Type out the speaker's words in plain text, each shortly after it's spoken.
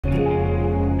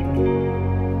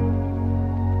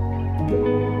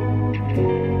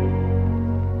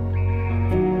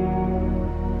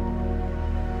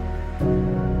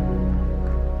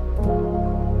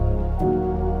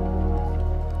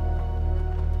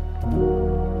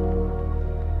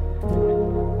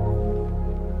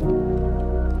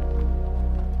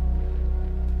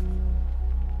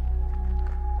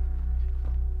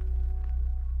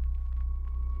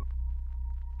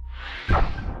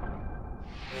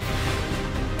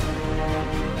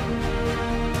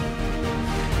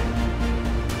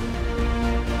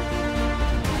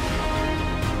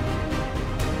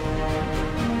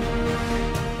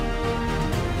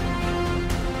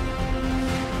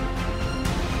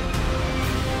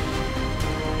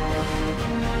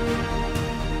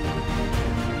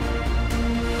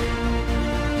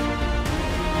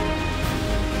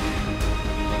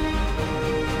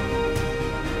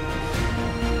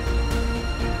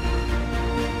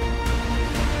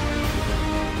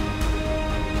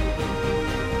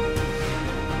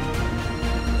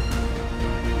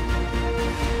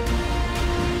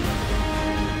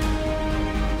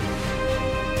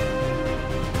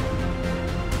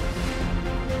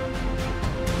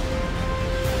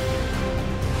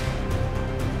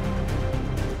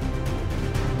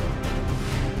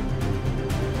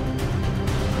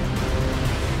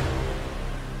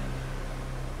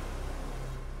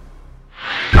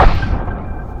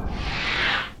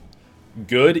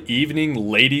Good evening,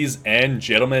 ladies and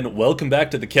gentlemen. Welcome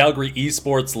back to the Calgary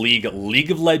Esports League League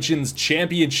of Legends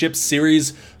Championship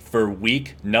Series for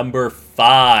week number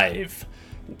 5.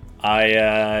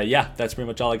 Yeah, that's pretty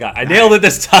much all I got. I nailed it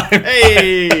this time.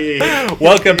 Hey!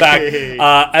 Welcome back.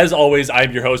 As always,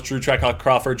 I'm your host, Drew Trackhawk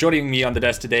Crawford. Joining me on the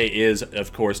desk today is,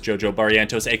 of course, Jojo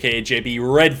Barrientos, aka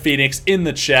JB Red Phoenix, in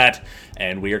the chat.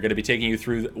 And we are going to be taking you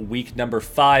through week number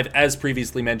 5, as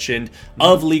previously mentioned,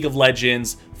 of League of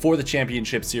Legends for the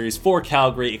Championship Series for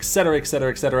Calgary, etc.,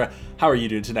 etc., etc. How are you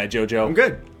doing tonight, Jojo? I'm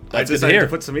good. That's I decided to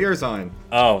put some ears on.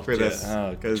 For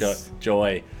this.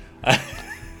 Joy.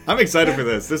 I'm excited for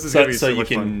this. This is going to be so much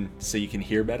fun. So you can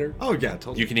hear better? Oh, yeah,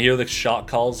 totally. You can hear the shot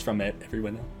calls from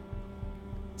everyone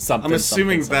else? I'm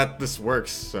assuming that this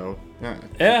works, so yeah.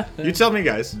 Yeah. You tell me,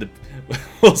 guys.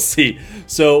 We'll see.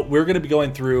 So we're going to be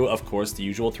going through, of course, the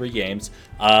usual 3 games.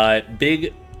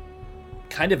 Big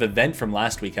kind of event from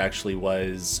last week, actually,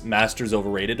 was Masters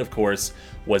Overrated, of course,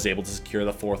 was able to secure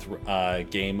the 4th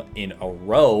game in a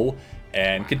row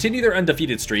and continue their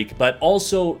undefeated streak, but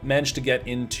also managed to get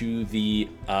into the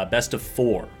best of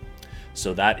 4.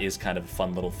 So that is kind of a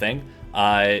fun little thing.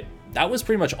 That was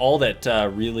pretty much all that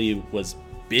really was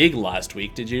big last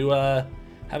week. Did you have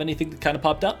anything that kind of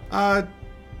popped up?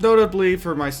 Notably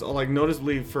for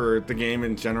noticeably for the game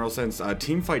in general, since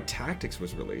Teamfight Tactics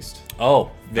was released. Oh,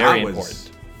 very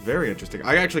important. Very interesting.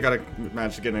 I actually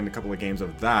managed to get in a couple of games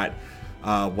of that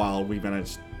while we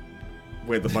managed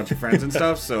with a bunch of friends and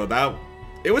stuff. So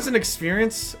it was an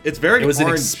experience. It was an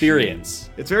experience.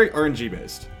 It's very RNG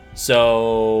based.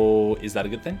 So is that a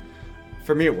good thing?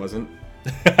 For me, it wasn't.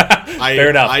 Fair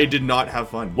enough. I did not have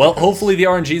fun. Well, hopefully the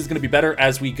RNG is going to be better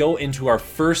as we go into our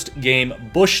first game,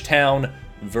 Bushtown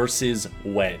versus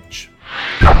Wedge.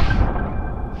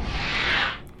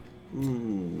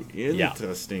 Ooh,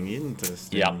 interesting.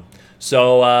 Yeah.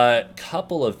 So, a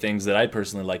couple of things that I'd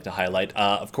personally like to highlight.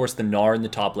 Of course, the Gnar in the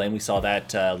top lane. We saw that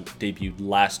debuted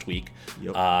last week.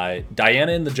 Yep.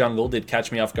 Diana in the jungle did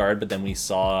catch me off guard, but then we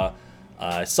saw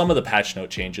some of the patch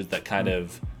note changes that kind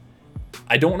of,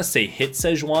 I don't want to say hit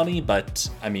Sejuani, but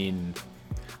I mean,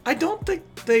 I don't think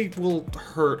they will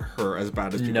hurt her as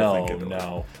bad as people think it will.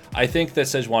 No. I think that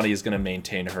Sejuani is going to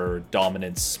maintain her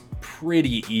dominance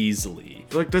pretty easily.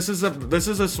 Like this is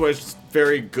a Switch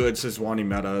very good Sejuani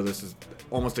meta. This is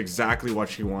almost exactly what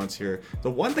she wants here.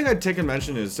 The one thing I'd take and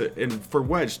mention is for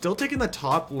Wedge, still taking the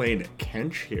top lane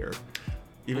Kench here.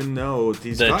 Even though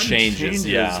these changes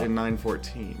in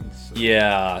 9.14. So.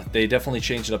 Yeah, they definitely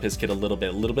changed up his kit a little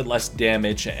bit less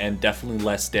damage, and definitely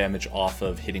less damage off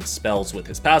of hitting spells with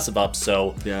his passive up,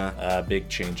 so yeah, big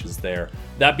changes there.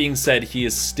 That being said, he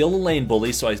is still a lane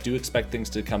bully, so I do expect things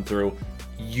to come through.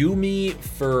 Yuumi,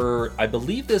 I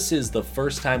believe this is the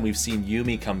first time we've seen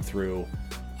Yuumi come through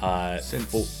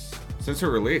since her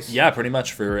release. Yeah, pretty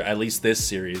much for at least this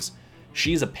series.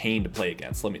 She's a pain to play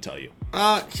against, let me tell you.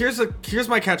 Here's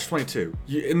my catch-22.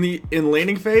 In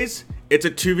laning phase, it's a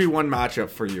 2v1 matchup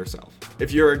for yourself.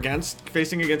 If you're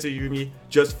facing against a Yuumi,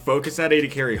 just focus that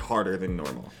AD carry harder than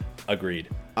normal. Agreed.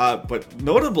 But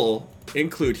notable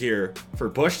include here for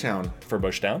Bushtown. For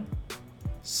Bushtown?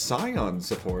 Scion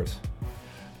support.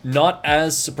 Not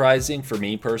as surprising for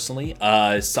me personally.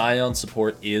 Scion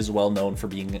support is well known for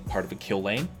being part of a kill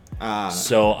lane.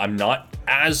 So I'm not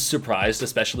as surprised,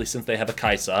 especially since they have a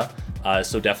Kaisa.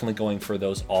 So definitely going for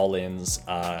those all-ins.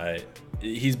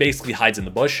 He basically hides in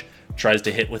the bush, tries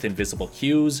to hit with invisible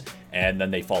Qs, and then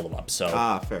they follow up. So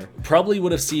fair. Probably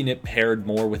would have seen it paired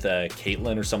more with a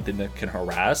Caitlyn or something that can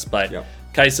harass, but yep.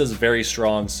 Kaisa's very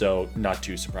strong, so not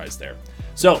too surprised there.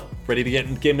 So, ready to get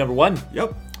in game number 1?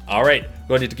 Yep. All right,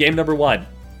 going into game number 1.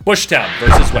 Bushtown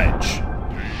versus Wedge.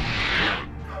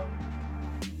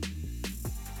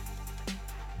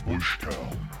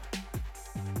 Bushtown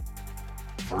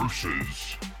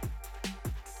versus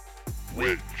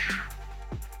Wedge.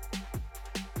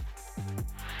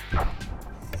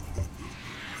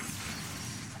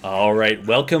 All right,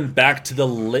 welcome back to the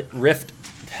Rift.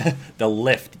 The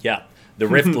Lift,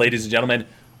 ladies and gentlemen,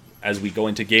 as we go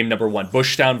into game number 1.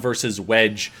 Bushtown versus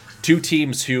Wedge. 2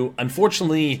 teams who,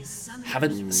 unfortunately,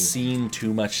 haven't seen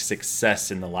too much success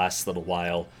in the last little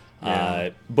while. Yeah.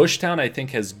 Bushtown, I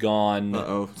think, has gone...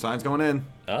 Sign's going in.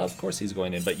 Of course he's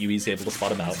going in, but Yui's able to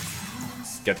spot him out.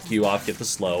 Get the Q off, get the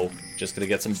slow. Just going to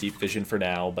get some deep vision for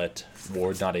now, but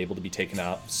Ward not able to be taken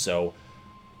out. So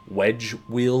Wedge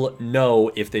will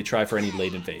know if they try for any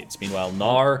late invades. Meanwhile,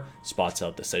 Gnar spots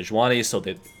out the Sejuani so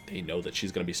that they know that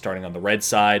she's going to be starting on the red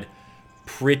side.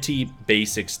 Pretty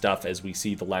basic stuff as we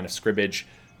see the line of scrimmage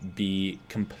be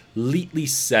completely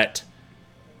set.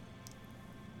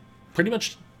 Pretty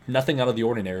much nothing out of the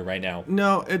ordinary right now.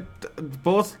 No,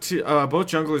 both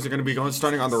junglers are going to be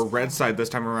starting on the red side this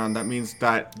time around. That means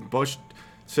that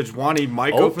Sejuani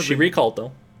might go for she recalled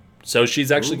though. So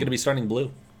she's actually going to be starting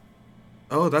blue.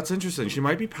 Oh, that's interesting. She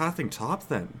might be pathing top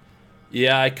then.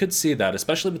 Yeah, I could see that,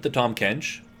 especially with the Tahm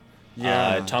Kench.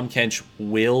 Yeah. Tahm Kench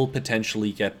will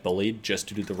potentially get bullied just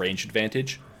due to the range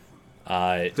advantage.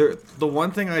 The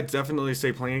one thing I'd definitely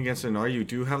say playing against a Gnar, you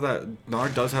do have that.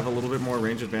 Gnar does have a little bit more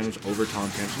range advantage over Tahm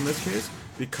Kench in this case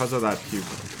because of that Q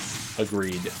poke.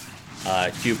 Agreed.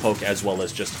 Q poke as well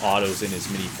as just autos in his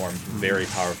mini form. Very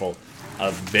powerful.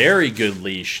 A very good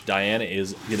leash. Diana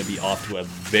is going to be off to a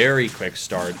very quick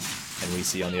start. And we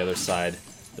see on the other side,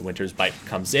 the Winter's Bite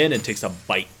comes in and takes a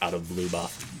bite out of blue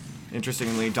buff.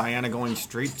 Interestingly, Diana going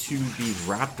straight to the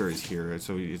Raptors here,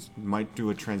 so it might do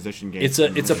a transition game. It's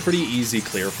a pretty easy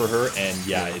clear for her, and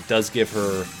yeah, it does give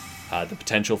her the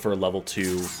potential for a level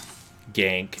 2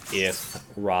 gank if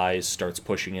Ryze starts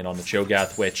pushing in on the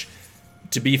Cho'Gath, which,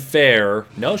 to be fair,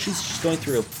 no, she's just going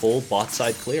through a full bot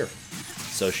side clear.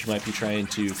 So she might be trying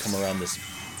to come around this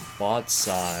bot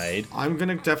side. I'm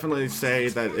gonna definitely say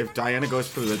that if Diana goes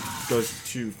from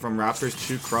Raptors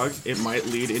to Krugs, it might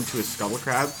lead into a Scuttle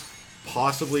Crab.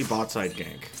 Possibly bot side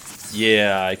gank.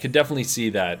 Yeah, I could definitely see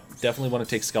that. Definitely want to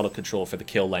take Scuttle control for the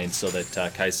kill lane so that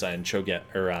Kai'Sa and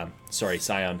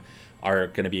Sion are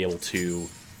going to be able to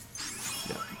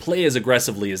play as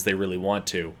aggressively as they really want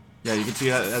to. Yeah, you can see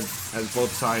that as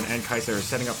both Sion and Kai'Sa are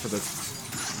setting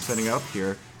up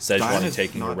here. Sejuani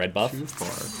taking a red buff. Too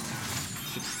far.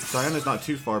 Sion is not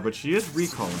too far, but she is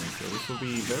recalling, so this will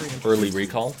be very interesting. Early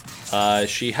recall.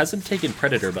 She hasn't taken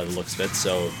Predator by the looks of it,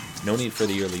 so no need for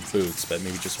the early boots, but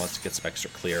maybe just wants to get some extra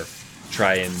clear.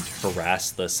 Try and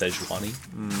harass the Sejuani.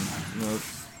 No,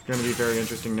 it's going to be very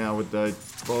interesting now with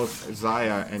both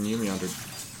Xayah and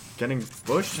Yuumi getting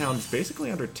Bush Town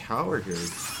basically under tower here.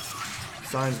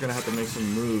 Sion's going to have to make some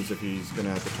moves if he's going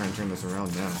to have to try and turn this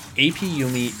around now. AP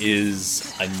Yuumi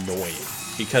is annoying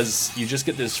because you just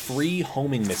get this free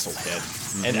homing missile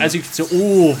hit. And as you can see,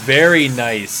 ooh, very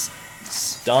nice.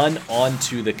 Stun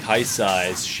onto the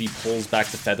Kai'Sa as she pulls back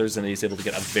the feathers and he's able to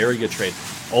get a very good trade.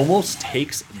 Almost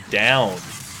takes down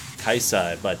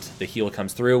Kai'Sa, but the heal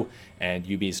comes through and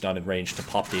Yuumi is not in range to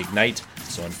pop the Ignite.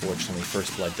 So unfortunately,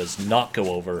 First Blood does not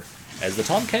go over as the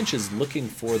Tahm Kench is looking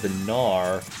for the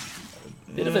Gnar.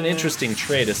 Bit of an interesting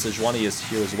trade as Sejuani is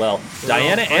here as well.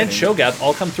 Diana and Cho'Gath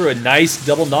all come through. A nice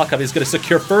double knockup. He's going to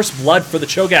secure First Blood for the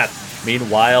Cho'Gath.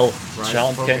 Meanwhile,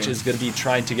 Tahm Kench is going to be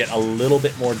trying to get a little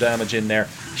bit more damage in there.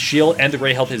 Shield and the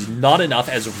Grey health is not enough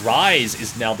as Ryze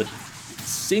is now the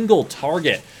single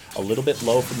target. A little bit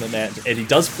low from the man. And he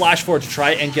does flash forward to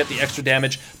try and get the extra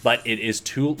damage, but it is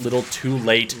too little too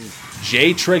late.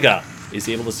 J Trigger is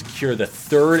able to secure the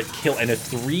third kill and a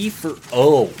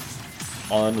 3-for-0.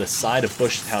 On the side of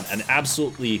Bushtown. An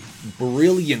absolutely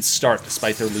brilliant start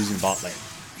despite their losing bot lane.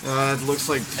 It looks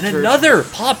like... And another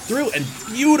pop through and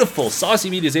beautiful. Saucy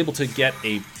Meat is able to get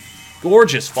a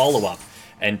gorgeous follow-up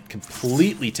and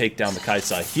completely take down the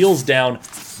Kai'Sa. Heals down,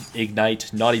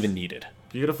 Ignite, not even needed.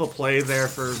 Beautiful play there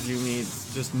for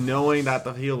Yuumi. Just knowing that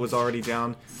the heal was already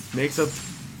down. Makes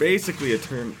basically a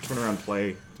turnaround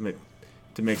play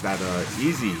to make that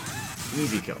easy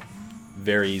kill.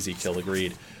 Very easy kill,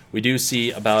 agreed. We do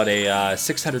see about a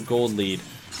 600 gold lead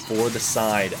for the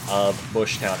side of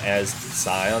Bushtown as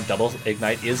Sion double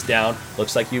ignite is down.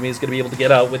 Looks like Yuumi is going to be able to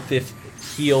get out with the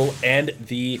heal and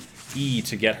the E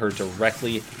to get her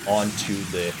directly onto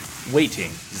the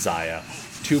waiting Xayah.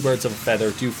 Two birds of a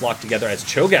feather do flock together as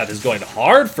Cho'Gath is going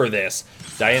hard for this.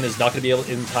 Diana is not going to be able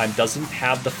in time, doesn't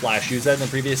have the flash. Used that in the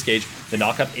previous gauge. The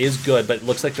knockup is good, but it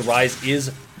looks like the Ryze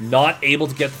is not able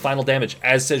to get the final damage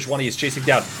as Sejuani is chasing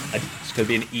down. It's going to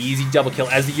be an easy double kill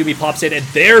as the Yuumi pops in, and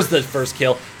there's the first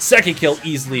kill. Second kill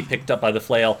easily picked up by the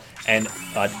flail, and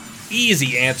an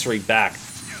easy answering back.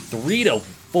 3-4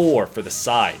 for the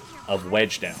side of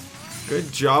Wedge down.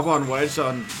 Good job on Wedge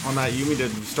on that Yuumi to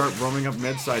start roaming up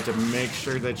mid side to make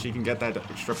sure that she can get that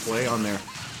extra play on there.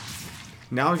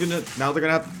 Now Wedge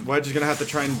is gonna have to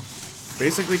try and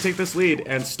basically take this lead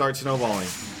and start snowballing.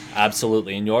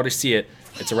 Absolutely, and you already see it.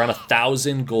 It's around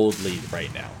 1,000 gold lead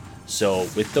right now. So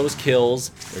with those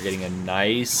kills, they're getting a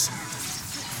nice,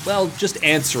 well, just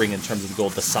answering in terms of the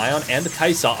gold. The Sion and the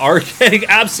Kai'Sa are getting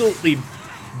absolutely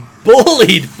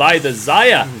bullied by the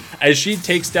Xayah as she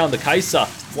takes down the Kai'Sa,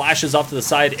 flashes off to the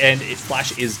side, and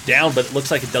Flash is down, but it looks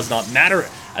like it does not matter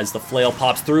as the flail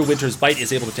pops through. Winter's Bite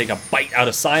is able to take a bite out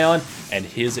of Sion, and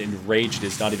his Enraged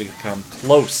is not even come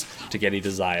close to getting to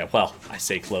Xayah. Well, I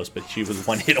say close, but she was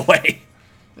one hit away.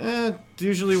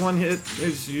 Usually one hit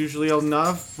is usually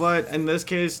enough, but in this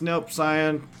case, nope,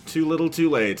 Cyan, too little too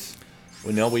late.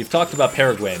 We know we've talked about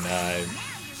Peregrine.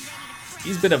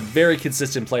 He's been a very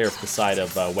consistent player for the side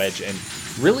of Wedge, and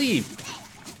really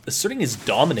asserting his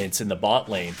dominance in the bot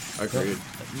lane. Agreed.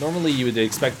 Normally you would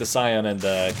expect the Scion and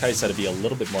the Kaisa to be a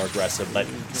little bit more aggressive, but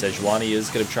Sejuani is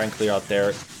going to try and clear out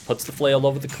there, puts the flail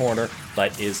over the corner,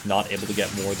 but is not able to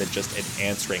get more than just an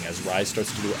answering as Rise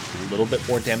starts to do a little bit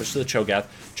more damage to the Cho'Gath.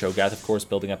 Cho'Gath, of course,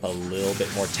 building up a little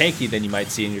bit more tanky than you might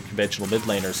see in your conventional mid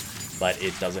laners, but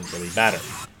it doesn't really matter.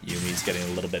 Yumi's getting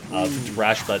a little bit of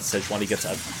thrash, but Sejuani gets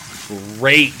a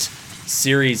great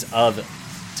series of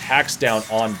attacks down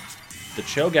on the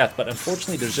Cho'Gath, but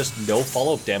unfortunately there's just no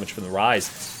follow-up damage from the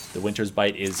Rise. The Winter's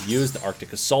Bite is used, the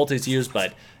Arctic Assault is used,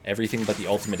 but everything but the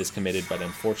ultimate is committed, but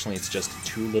unfortunately it's just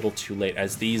too little too late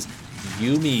as these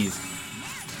Yumi's,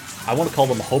 I want to call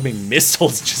them homing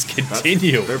missiles, just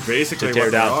continue They're basically to tear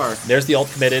what down. they are. There's the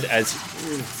ult committed as,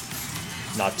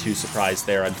 not too surprised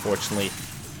there, unfortunately.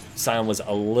 Sion was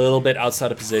a little bit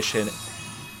outside of position.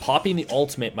 Popping the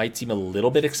ultimate might seem a little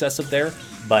bit excessive there,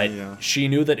 but she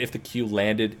knew that if the Q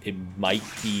landed, it might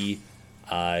be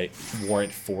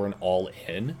warrant for an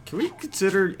all-in. Can we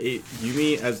consider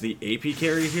Yumi as the AP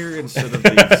carry here instead of the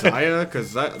Xayah?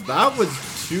 Because that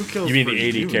was 2 kills. You mean for the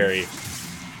AD Yumi. carry?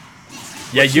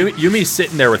 Yeah, Yumi's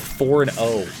sitting there with 4-0.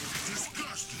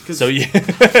 So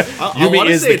Yumi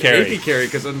is the carry. AP carry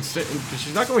because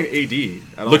she's not going AD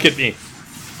at all. Look at me.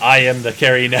 I am the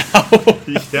carry now.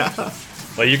 Yeah.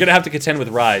 Well, you're going to have to contend with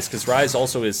Rise, because Rise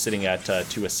also is sitting at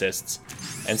 2 assists.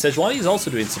 And Sejuani is also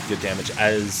doing some good damage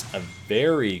as a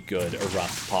very good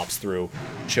Erupt pops through.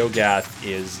 Cho'Gath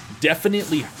is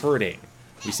definitely hurting.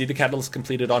 We see the Catalyst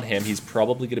completed on him. He's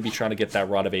probably going to be trying to get that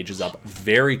Rod of Ages up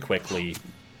very quickly.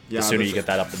 The sooner you get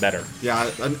that up, the better. Yeah,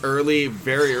 an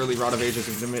very early Rod of Ages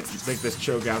is going to make this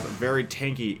Cho'Gath very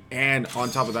tanky, and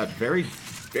on top of that, very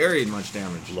much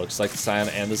damage. Looks like the Scion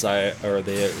and the Xayah, or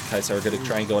the Kaisa are going to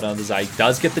try and go down the Xayah.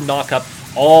 Does get the knock up,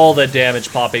 all the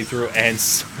damage popping through, and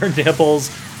Sir Nibbles,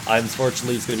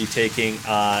 unfortunately, is going to be taking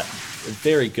a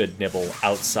very good nibble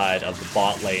outside of the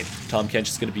bot lane. Tahm Kench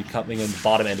is going to be coming in the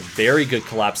bottom end. Very good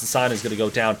collapse. The Scion is going to go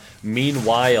down.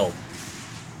 Meanwhile,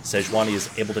 Sejuani is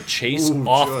able to chase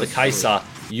off the Kaisa.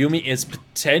 Yumi is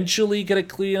potentially going to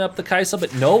clean up the Kaisa,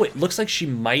 but no, it looks like she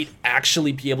might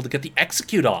actually be able to get the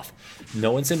execute off.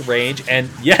 No one's in range, and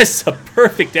yes, a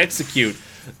perfect execute.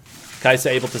 Kaisa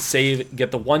able to save,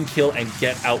 get the 1 kill, and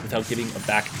get out without giving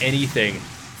back anything.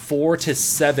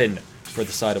 4-7 for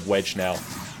the side of Wedge now.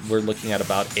 We're looking at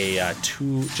about a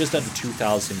just under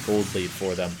 2,000 gold lead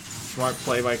for them. Smart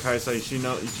play by Kaisa. She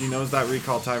knows that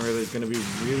recall timer is going to be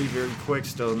really very quick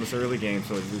still in this early game,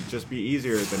 so it would just be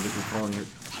easier than just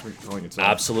recalling itself.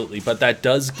 Absolutely, but that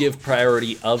does give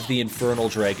priority of the Infernal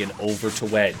Dragon over to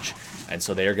Wedge, and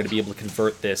so they are going to be able to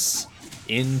convert this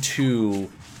into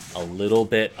a little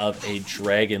bit of a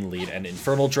dragon lead. And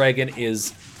Infernal Dragon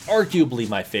is arguably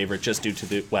my favorite just due to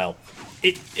the, well,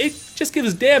 it just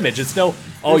gives damage. It's no,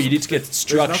 oh, you need to get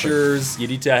structures, you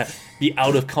need to be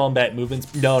out of combat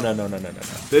movements. No.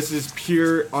 This is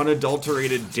pure,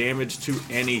 unadulterated damage to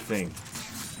anything.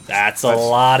 That's a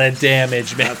lot of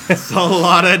damage, man. That's a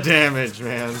lot of damage,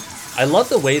 man. I love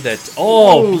the way that,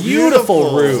 oh,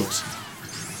 beautiful route.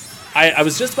 I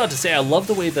was just about to say, I love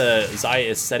the way the Xayah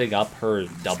is setting up her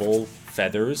double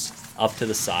feathers up to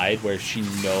the side where she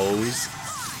knows.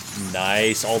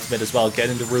 Nice ultimate as well,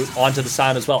 getting the root onto the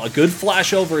Scion as well. A good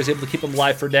flash over is able to keep him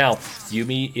alive for now.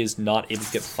 Yumi is not able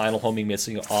to get the final homing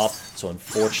missing off, so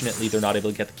unfortunately they're not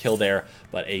able to get the kill there,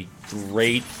 but a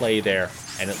great play there,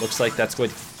 and it looks like that's going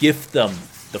to gift them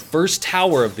the first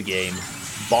tower of the game,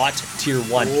 bot tier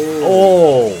 1.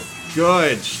 Oh,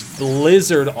 good.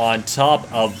 Blizzard on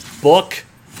top of Book.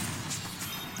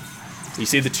 You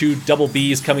see the 2 double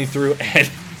Bs coming through, and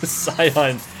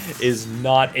Scion is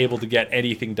not able to get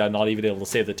anything done, not even able to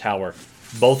save the tower.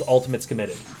 Both ultimates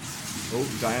committed.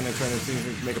 Oh, Diana trying to see if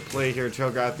he can make a play here.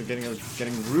 Cho'Gath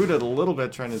getting rooted a little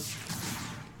bit, trying to,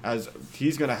 as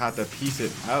he's going to have to piece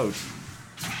it out.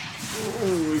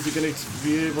 Oh, is he going to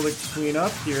be able to clean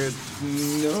up here?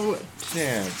 No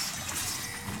chance.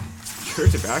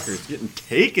 Church of Backers getting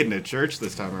taken to church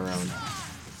this time around.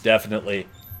 Definitely.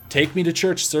 Take me to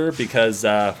church, sir, because,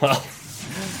 well,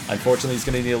 unfortunately he's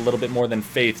going to need a little bit more than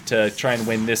faith to try and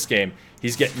win this game.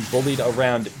 He's getting bullied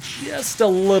around just a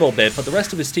little bit, but the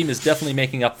rest of his team is definitely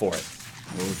making up for it.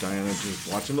 Oh, Diana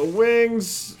just watching the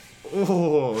wings.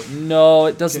 Oh, no,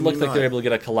 it doesn't look like they're able to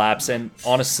get a collapse, and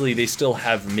honestly, they still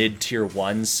have mid-tier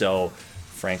 1, so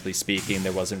frankly speaking,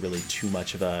 there wasn't really too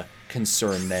much of a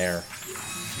concern there.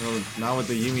 Well, now with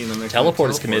the Yumi in the mix. Teleport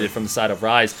is committed from the side of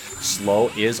Rise. Slow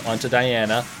is onto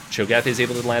Diana. Cho'Gath is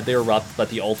able to land the Erupt, but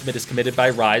the ultimate is committed by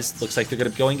Rise. Looks like they're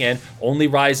going to be going in. Only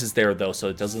Rise is there, though, so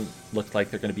it doesn't look like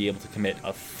they're going to be able to commit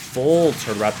a full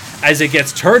turnaround as it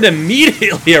gets turned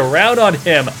immediately around on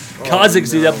him. Kha'Zix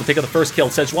is able to pick up the first kill.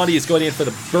 Sejuani is going in for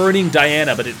the burning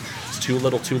Diana, but it's too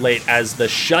little too late as the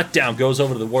shutdown goes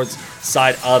over to the ward's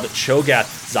side of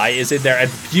Cho'Gath. Xayah is in there,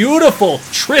 and beautiful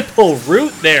triple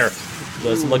root there.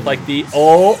 Doesn't look like the...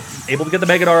 able to get the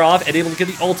Megadar off and able to get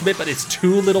the ultimate, but it's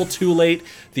too little too late.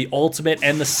 The ultimate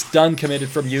and the stun committed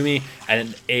from Yumi,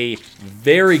 and a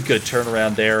very good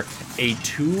turnaround there. A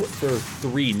 2 for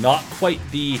 3. Not quite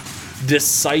the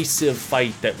decisive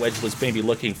fight that Wedge was maybe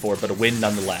looking for, but a win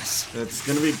nonetheless. It's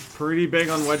going to be pretty big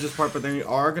on Wedge's part, but they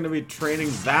are going to be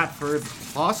training that for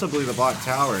possibly the bot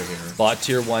tower here. Bot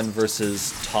tier 1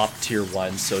 versus top tier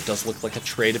 1, so it does look like a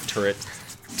trade of turrets.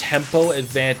 Tempo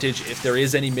advantage, if there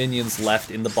is any minions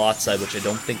left in the bot side, which I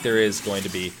don't think there is going to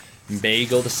be, may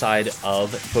go the side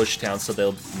of Bushtown, so they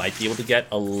might be able to get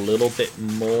a little bit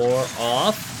more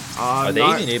off. Are they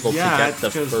even able to get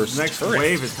the first next turret?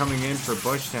 wave is coming in for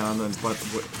Bushtown,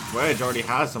 but Wedge already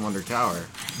has them under tower.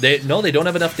 No, they don't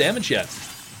have enough damage yet.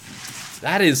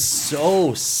 That is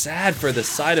so sad for the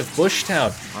side of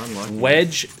Bushtown. Unlucky.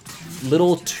 Wedge,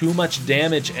 little too much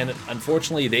damage, and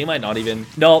unfortunately they might not even...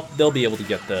 No, they'll be able to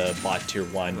get the bot tier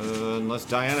 1. Unless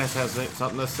Diana has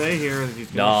something to say here.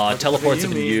 No, teleports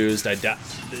have been used.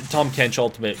 Tom Kench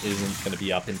ultimate isn't going to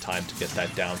be up in time to get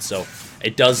that down, so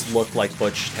it does look like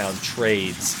Bushtown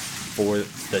trades for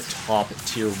the top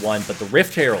tier 1, but the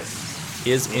Rift Herald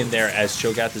is in there as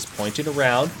Cho'Gath is pointing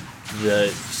around. The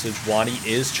Sejuani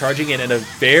is charging in, and a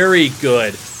very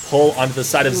good pull onto the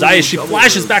side of Xayah. She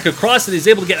flashes back across and is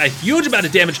able to get a huge amount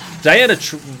of damage. Diana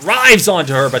drives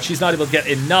onto her, but she's not able to get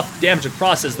enough damage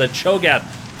across as the Cho'Gath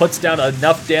puts down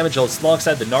enough damage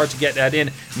alongside the Gnar to get that in.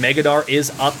 Megadar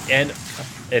is up, and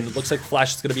it looks like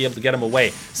Flash is going to be able to get him away.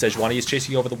 Sejuani is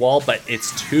chasing over the wall, but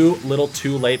it's too little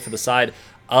too late for the side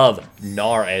of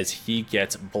Gnar as he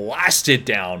gets blasted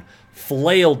down,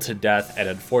 flailed to death, and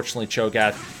unfortunately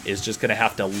Cho'Gath is just going to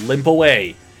have to limp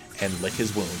away and lick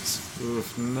his wounds.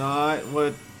 Oof, not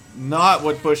what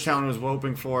Bushtown was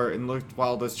hoping for, and looked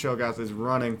while this Cho'Gath is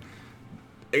running.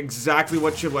 Exactly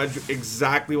what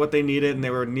exactly what they needed, and they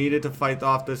were needed to fight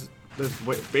off this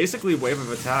basically wave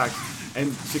of attacks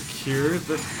and secure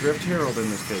the Rift Herald in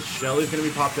this case. Shelly's going to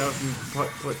be popped out and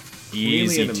put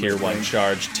easy tier 1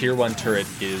 charge. Tier 1 turret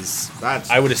is,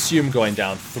 I would assume, going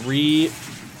down. 3.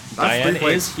 Diana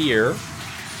is here.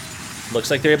 Looks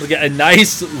like they're able to get a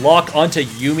nice lock onto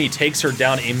Yumi. Takes her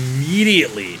down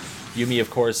immediately. Yumi, of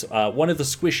course, one of the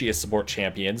squishiest support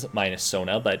champions, minus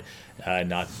Sona, but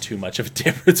not too much of a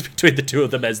difference between the two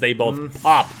of them as they both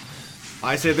pop.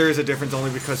 I say there is a difference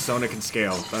only because Sona can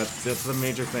scale. That's the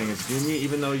major thing. Is Yumi,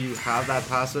 even though you have that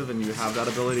passive and you have that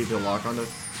ability to lock onto...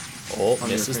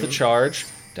 Misses the charge.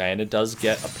 Diana does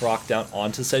get a proc down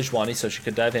onto Sejuani, so she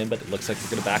could dive in, but it looks like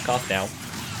they're going to back off now.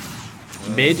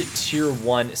 Mid tier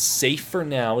 1 safe for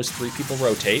now as 3 people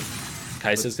rotate.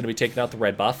 Kai'Sa is going to be taking out the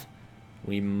red buff.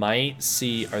 We might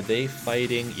see, are they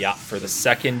fighting? Yeah, for the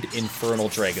second Infernal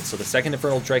Dragon. So the second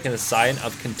Infernal Dragon is sign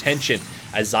of contention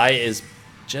as Xayah is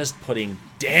just putting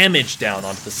damage down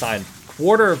onto the sign.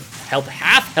 Quarter health,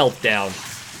 half health down.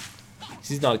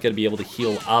 He's not going to be able to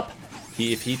heal up.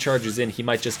 If he charges in, he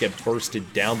might just get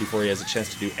bursted down before he has a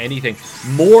chance to do anything.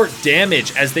 More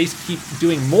damage as they keep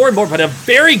doing more and more, but a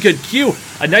very good Q.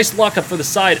 A nice lockup for the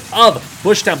side of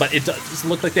Bushtown, but it doesn't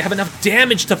look like they have enough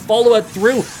damage to follow it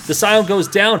through. The Scion goes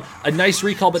down. A nice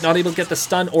recall, but not able to get the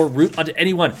stun or root onto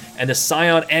anyone. And the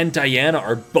Scion and Diana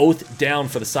are both down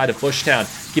for the side of Bushtown,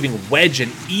 giving Wedge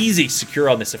an easy secure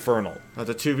on this Infernal. That's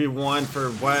a 2v1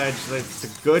 for Wedge. It's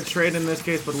a good trade in this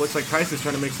case, but it looks like Kai'Sa's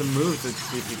trying to make some moves to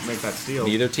see if he can make that steal.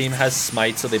 Neither team has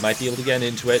smite, so they might be able to get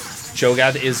into it.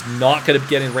 Cho'Gath is not going to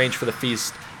get in range for the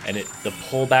feast, and the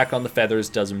pullback on the feathers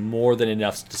does more than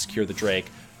enough to secure the Drake.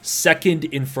 Second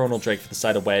Infernal Drake for the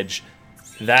side of Wedge.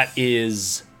 That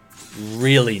is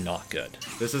really not good.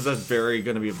 This is going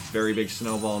to be a very big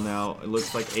snowball now. It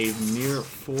looks like a near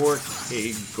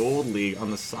 4K gold league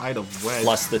on the side of Wedge.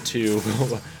 Plus the 2.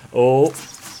 Oh,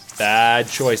 bad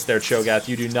choice there, Cho'Gath.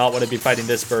 You do not want to be fighting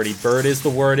this birdie. Bird is the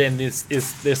word in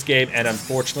this game, and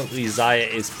unfortunately, Xayah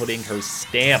is putting her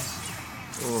stamp.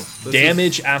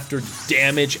 Damage after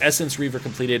damage. Essence Reaver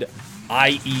completed,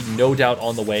 i.e. no doubt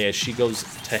on the way as she goes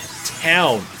to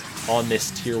town on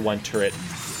this tier 1 turret.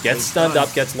 Gets stunned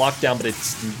up, gets locked down, but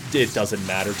it doesn't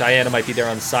matter. Diana might be there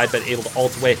on the side, but able to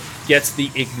ult away. Gets the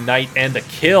ignite and the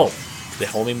kill. The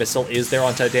homing missile is there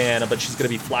onto Diana, but she's going to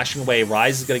be flashing away.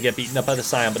 Rise is going to get beaten up by the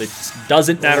Scion, but it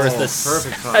doesn't matter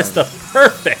as the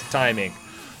perfect timing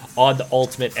on the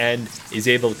ultimate end is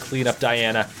able to clean up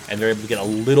Diana, and they're able to get a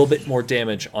little bit more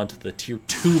damage onto the tier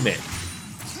 2 mid.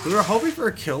 We were hoping for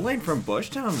a kill lane from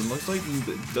Bushtown. It looks like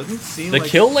it doesn't seem like... The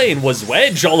kill lane was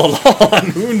Wedge all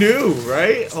along. Who knew,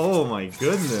 right? Oh my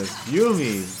goodness.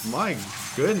 Yumi, my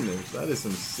goodness. That is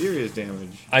some serious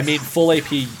damage. I mean, full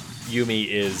AP Yumi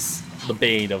is the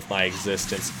bane of my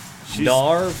existence.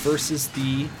 Gnar versus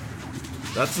the...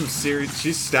 That's some serious...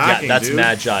 She's stacking, yeah, that's dude.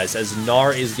 Magi's, as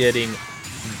Gnar is getting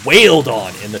wailed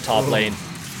on in the top lane.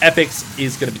 Epix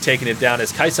is going to be taking it down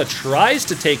as Kai'Sa tries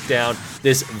to take down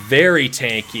this very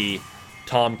tanky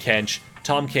Tahm Kench.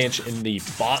 Tahm Kench in the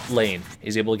bot lane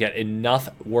is able to get enough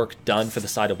work done for the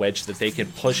side of Wedge that they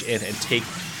can push in and take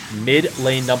mid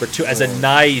lane number 2 as a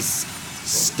nice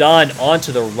stun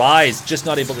onto the Rise. Just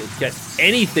not able to get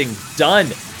anything done.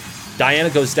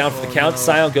 Diana goes down for the count.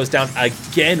 Scion goes down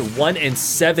again, 1 and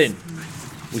 7.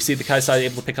 We see the Kai'Sa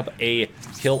able to pick up a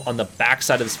kill on the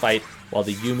backside of this fight, while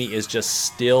the Yumi is just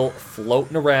still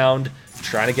floating around,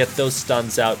 trying to get those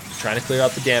stuns out, trying to clear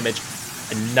out the damage.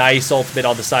 A nice ultimate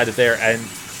on the side of there, and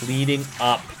cleaning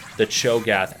up the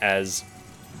Cho'Gath as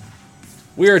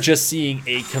we are just seeing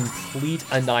a complete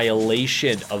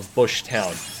annihilation of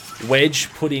Bushtown.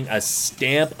 Wedge putting a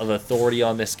stamp of authority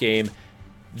on this game.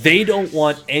 They don't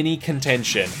want any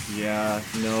contention. Yeah,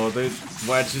 no,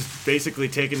 Wedge is basically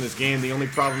taking this game. The only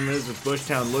problem is with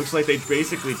Bushtown, looks like they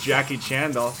basically Jackie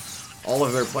Chan'd all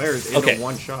of their players into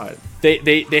one shot.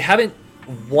 They haven't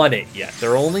won it yet.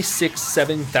 They're only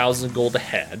 7,000 gold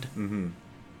ahead.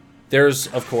 There's,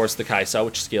 of course, the Kai'Sa,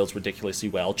 which scales ridiculously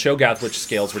well. Cho'Gath, which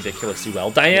scales ridiculously well.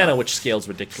 Diana, which scales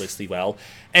ridiculously well.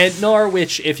 And Gnar,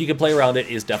 which, if you can play around it,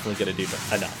 is definitely going to do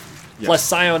enough. Plus,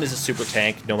 Scion is a super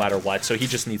tank no matter what, so he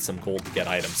just needs some gold to get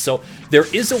items. So there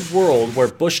is a world where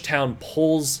Bushtown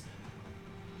pulls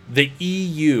the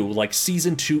EU, like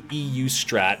Season 2 EU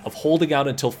strat of holding out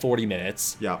until 40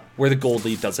 minutes, where the gold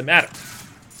lead doesn't matter.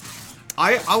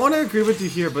 I want to agree with you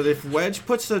here, but if Wedge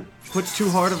puts too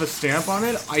hard of a stamp on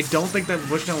it, I don't think that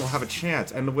Bushtown will have a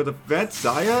chance. And with a vet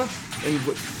Xayah,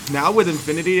 and now with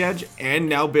Infinity Edge, and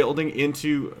now building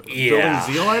into building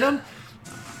Zeal item,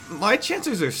 my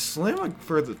chances are slim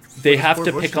for the... They have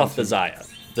to pick off the Xayah.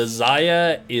 The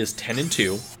Xayah is 10 and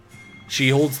 2. She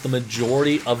holds the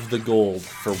majority of the gold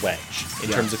for Wedge in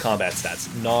terms of combat stats.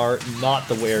 Gnar, not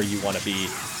the where you want to be.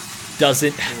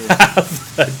 Doesn't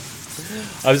have the...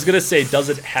 I was going to say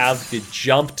doesn't have the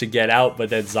jump to get out, but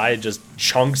then Xayah just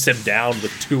chunks him down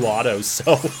with 2 autos.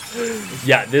 So,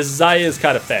 yeah, this Xayah is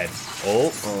kind of fed.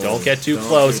 Don't get too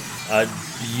close. A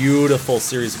beautiful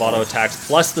series of auto attacks,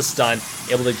 plus the stun,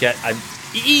 able to get an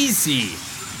easy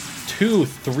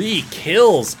 2-3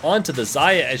 kills onto the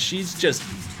Xayah as she's just...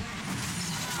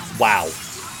 wow.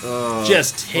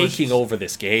 Just taking over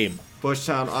this game.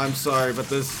 Bushtown, I'm sorry, but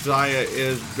this Xayah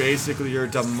is basically your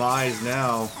demise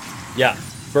now. Yeah,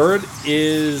 Bird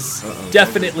is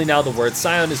definitely now the word.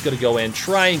 Scion is going to go in,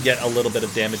 try and get a little bit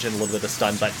of damage and a little bit of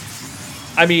stun, but,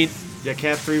 I mean... You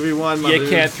can't 3v1, You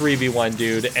can't 3v1,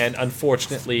 dude, and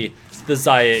unfortunately, the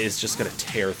Xayah is just going to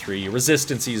tear through you.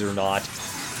 Resistancies or not.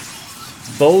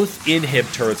 Both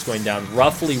inhib turrets going down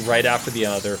roughly right after the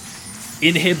other.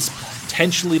 Inhibs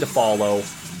potentially to follow.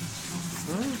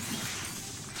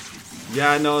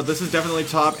 Yeah, no, this is definitely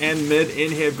top and mid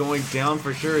inhib going down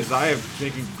for sure. Xayah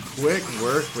making quick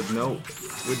work with no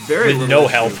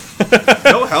help.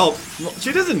 No help.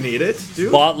 She doesn't need it,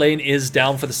 dude. Bot lane is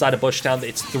down for the side of Bushtown.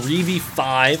 It's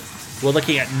 3v5. We're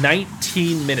looking at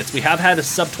 19 minutes. We have had a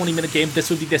sub 20-minute game. This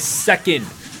would be the second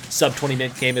sub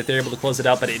 20-minute game if they're able to close it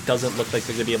out, but it doesn't look like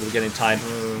they're going to be able to get in time.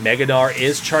 Megadar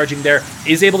is charging there,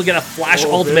 is able to get a flash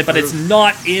ultimate, but it's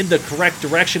not in the correct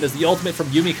direction as the ultimate from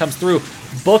Yumi comes through.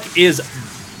 Book is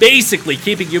basically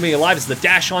keeping Yumi alive as the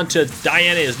dash onto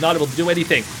Diana is not able to do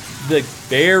anything. The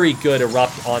very good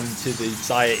erupt onto the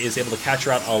Xayah is able to catch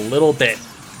her out a little bit,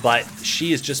 but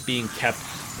she is just being kept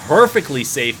perfectly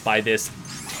safe by this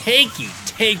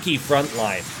tanky front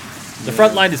line. The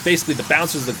front line is basically the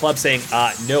bouncers of the club saying,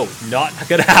 no, not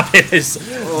gonna happen. As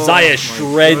Xayah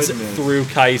shreds through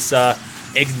Kai'Sa,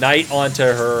 ignite onto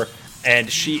her, and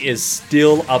she is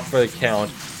still up for the count.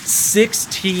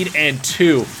 16 and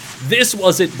 2. This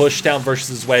wasn't Bushtown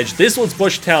versus Wedge. This was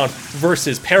Bushtown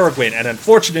versus Peregrine, and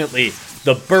unfortunately,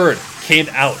 the bird came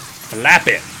out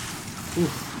flapping.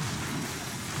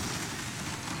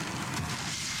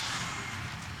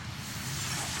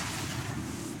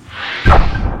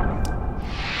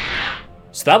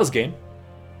 So that was game.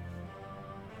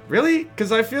 Really?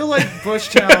 Because I feel like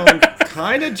Bushtown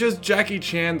kind of just Jackie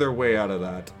Chan their way out of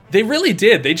that. They really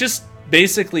did. They just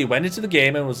basically went into the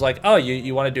game and was like, oh,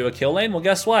 you want to do a kill lane? Well,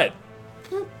 guess what?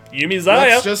 Yumi's Zaya.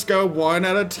 Let's just go one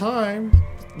at a time.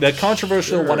 The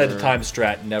controversial one at a time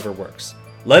strat never works.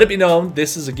 Let it be known,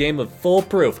 this is a game of full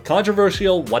proof.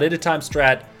 Controversial one at a time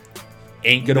strat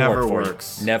ain't gonna work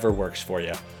for you. Never works for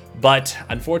you. But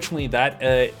unfortunately,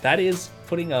 that is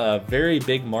putting a very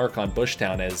big mark on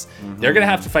Bushtown, as they're gonna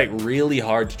have to fight really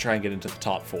hard to try and get into the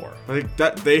top 4.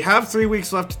 They have 3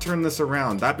 weeks left to turn this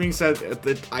around. That being said,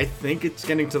 I think it's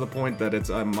getting to the point that it's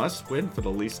a must-win for at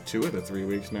least 2 of the 3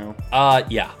 weeks now.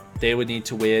 Yeah, they would need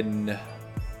to win.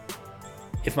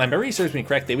 If my memory serves me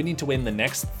correct, they would need to win the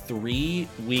next 3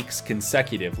 weeks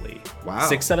consecutively. Wow.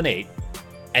 6, 7, 8.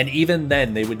 And even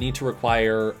then, they would need to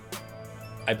require,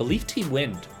 I believe, Team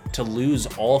Wind to lose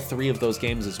all 3 of those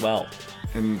games as well.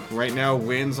 And right now,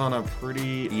 Wind's on a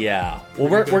pretty... Yeah. Well,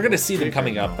 we're going to see them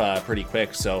coming up pretty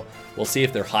quick, so we'll see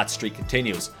if their hot streak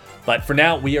continues. But for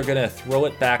now, we are going to throw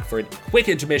it back for a quick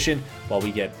intermission while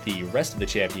we get the rest of the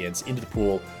champions into the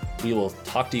pool. We will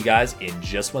talk to you guys in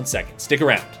just 1 second. Stick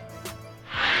around.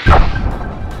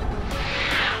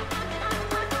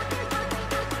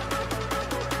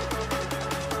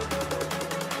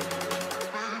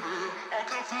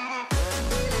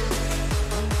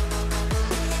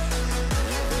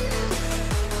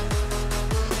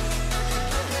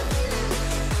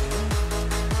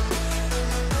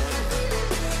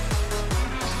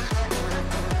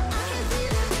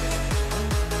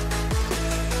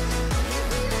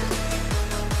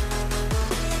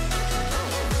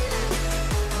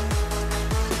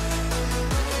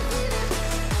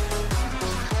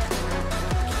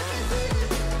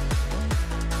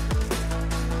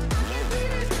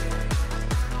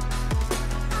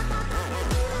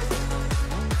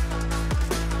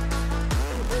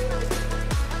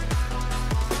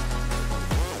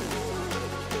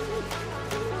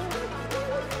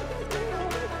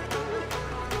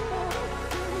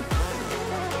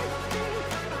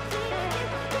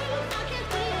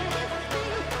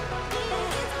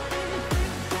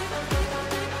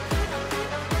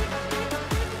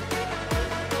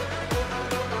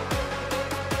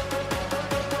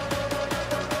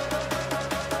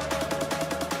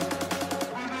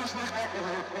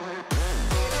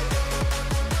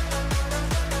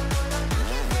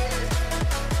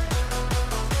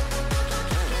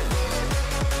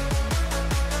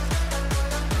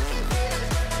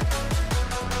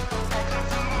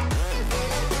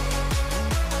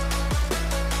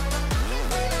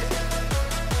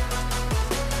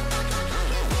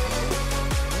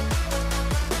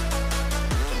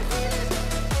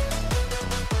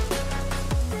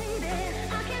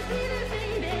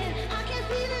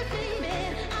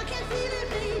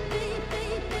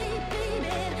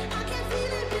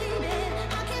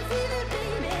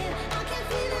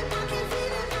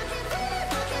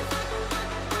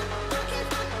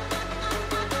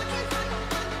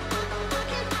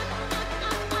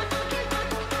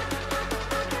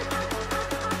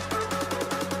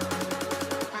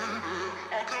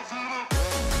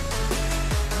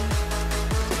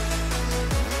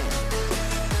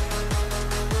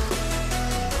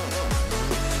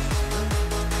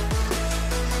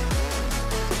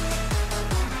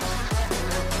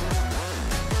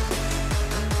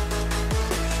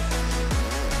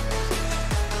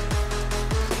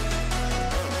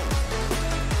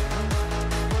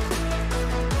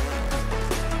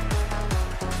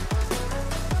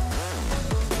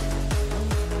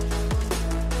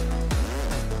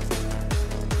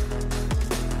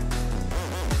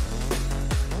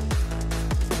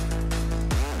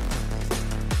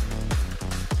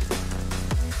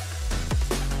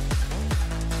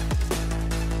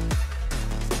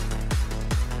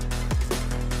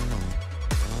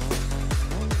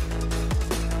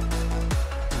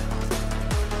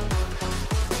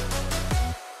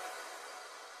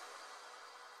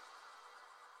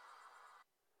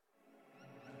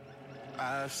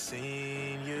 I've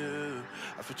seen you.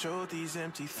 I've patrolled these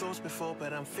empty thoughts before,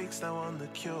 but I'm fixed now on the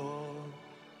cure.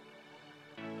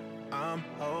 I'm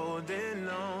holding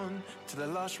on to the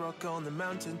last rock on the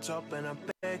mountaintop, and I'm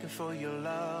begging for your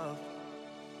love.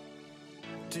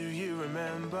 Do you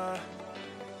remember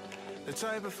the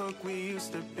type of folk we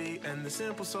used to be, and the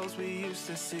simple souls we used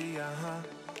to see?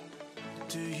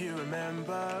 Do you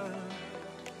remember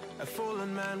a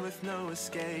fallen man with no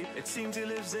escape? It seems he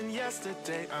lives in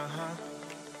yesterday.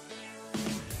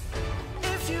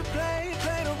 If you play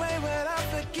away, well, I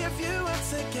forgive you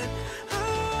once again.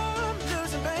 I'm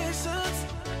losing patience,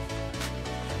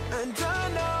 and I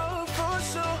know for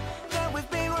sure that we've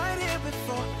been right here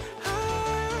before.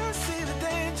 I see the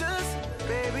dangers,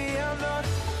 baby, I'm not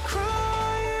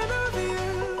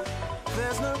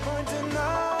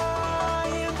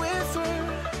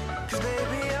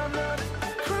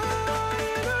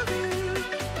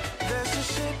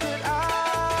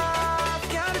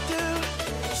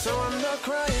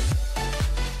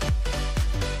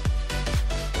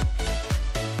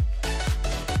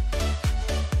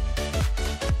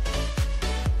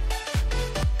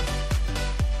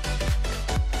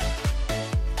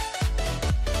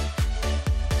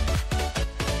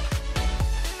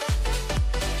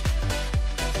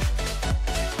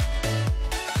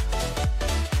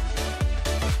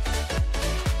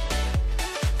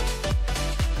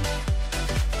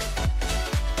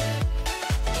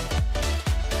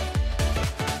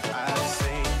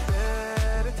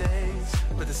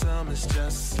calmness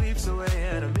just sleeps away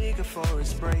and I'm eager for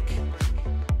its break.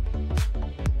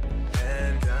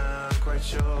 And I'm quite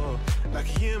sure, like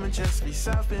a human chess piece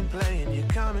I've been playing, you're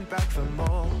coming back for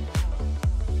more.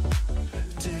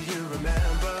 Do you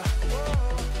remember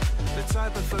the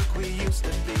type of folk we used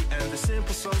to be and the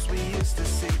simple souls we used to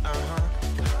see? Do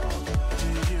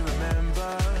you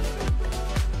remember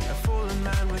a fallen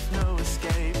man with no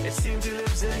escape? It seems he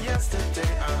lives in yesterday.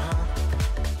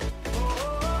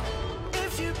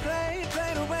 If you play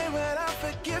the way, well, I'll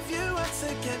forgive you once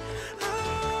again.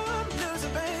 I'm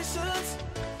losing patience,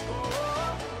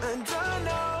 and I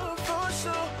know for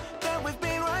sure that we've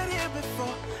been right here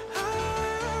before.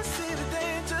 I see the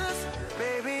dangers,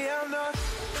 baby. I'm not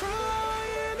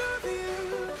crying of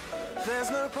you.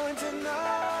 There's no point in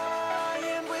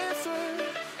denying we're through,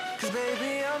 'cause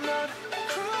baby, I'm not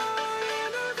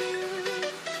crying of you.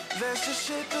 There's just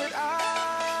shit that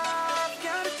I've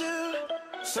gotta do,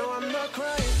 so I'm not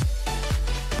crying.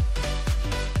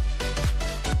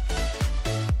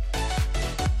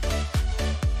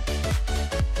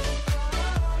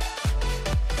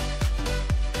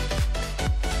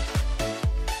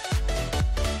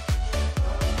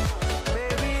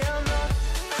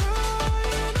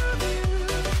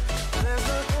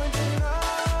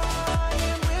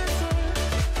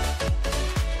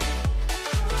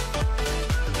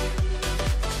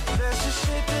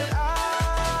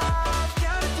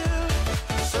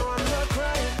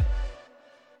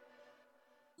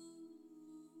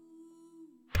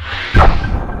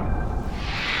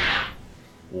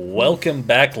 Welcome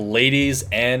back, ladies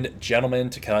and gentlemen,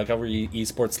 to Calgary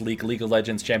Esports League of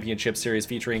Legends Championship Series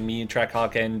featuring me,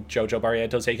 Trackhawk, and Jojo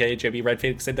Barrientos, aka JB Red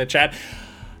Phoenix, in the chat.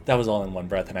 That was all in one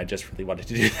breath, and I just really wanted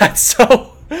to do that.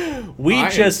 So I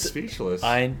am speechless.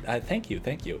 I thank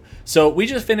you. So we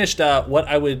just finished what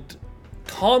I would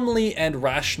calmly and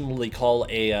rationally call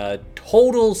a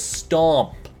total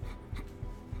stomp.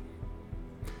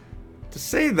 To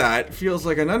say that feels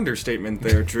like an understatement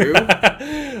there, Drew.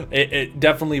 It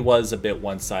definitely was a bit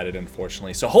one-sided,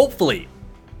 unfortunately. So hopefully,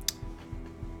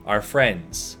 our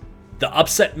friends, the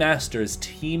Upset Masters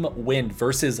team win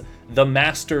versus the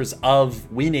Masters of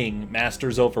winning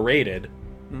Masters Overrated.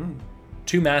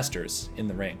 Two Masters in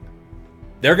the ring.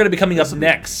 They're going to be coming up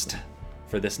next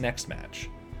for this next match.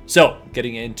 So,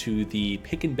 getting into the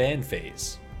pick and ban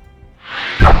phase.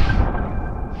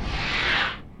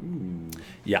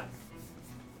 Yeah.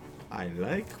 I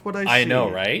like what I see. I know,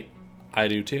 right? I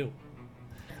do too.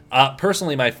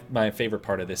 Personally, my favorite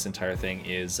part of this entire thing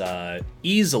is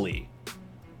easily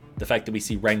the fact that we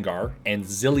see Rengar and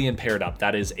Zillion paired up.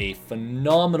 That is a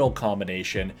phenomenal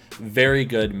combination. Very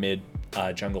good mid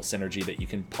jungle synergy that you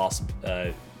can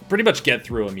possibly pretty much get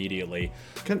through immediately.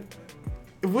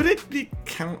 Would it be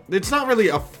count? It's not really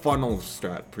a funnel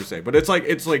strat per se, but it's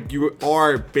like you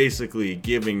are basically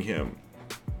giving him.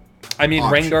 I mean,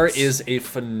 options. Rengar is a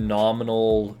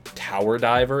phenomenal tower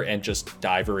diver and just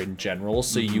diver in general.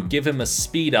 So you give him a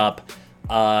speed up,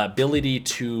 ability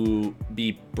to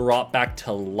be brought back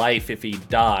to life if he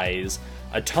dies,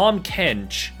 a Tahm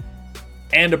Kench,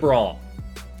 and a Braum.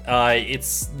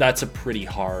 That's a pretty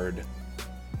hard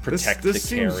protect this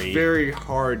the carry. Seems very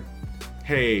hard.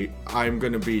 Hey, I'm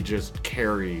gonna be just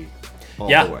carry. All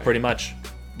the way. Pretty much.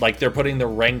 Like they're putting the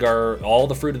Rengar, all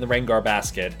the fruit in the Rengar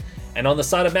basket. And on the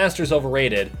side of Masters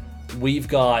Overrated, we've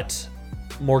got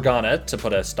Morgana to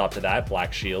put a stop to that,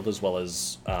 Black Shield, as well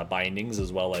as bindings,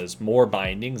 as well as more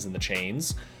bindings in the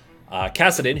chains.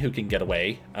 Kassadin, who can get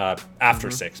away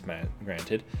after 6,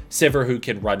 granted. Sivir, who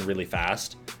can run really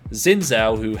fast. Xin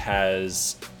Zhao, who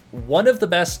has one of the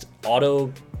best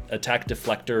auto attack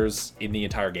deflectors in the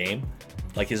entire game.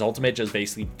 Like his ultimate just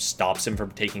basically stops him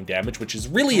from taking damage, which is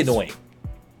really annoying.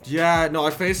 Yeah, no, I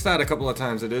faced that a couple of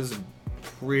times. It is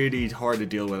pretty hard to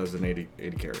deal with as an 80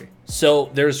 carry.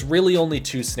 So there's really only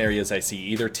two scenarios I see.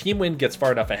 Either Team Win gets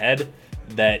far enough ahead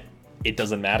that it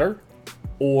doesn't matter,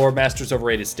 or Masters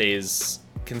Overrated stays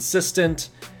consistent,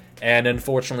 and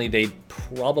unfortunately they'd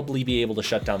probably be able to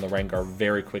shut down the Rengar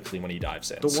very quickly when he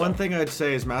dives in. The one thing I'd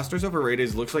say is Masters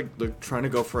Overrated looks like they're trying to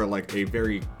go for like a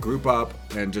very group up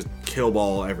and just kill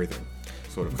ball everything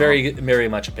sort of very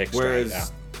much a pick strat.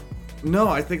 Whereas no,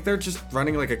 I think they're just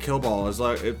running like a kill ball as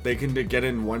like if they can get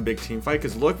in one big team fight.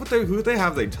 Because look who they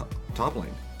have top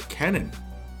lane. Kennen.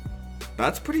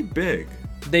 That's pretty big.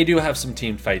 They do have some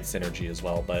team fight synergy as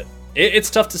well, but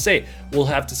it's tough to say. We'll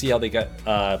have to see how they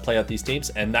play out these teams,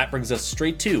 and that brings us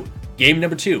straight to game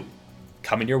number 2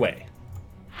 coming your way.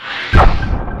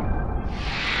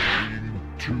 Game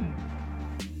 2.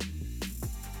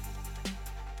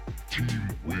 Team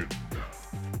Win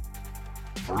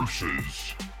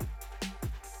versus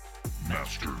Masters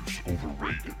Masters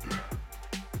overrated.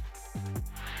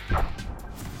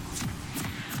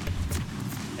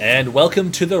 And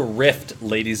welcome to the Rift,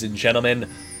 ladies and gentlemen.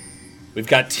 We've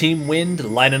got Team Wind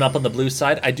lining up on the blue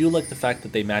side. I do like the fact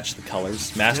that they match the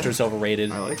colors. Masters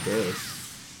overrated. I like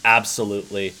this.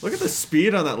 Absolutely. Look at the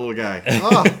speed on that little guy.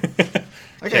 Oh, that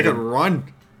guy could run.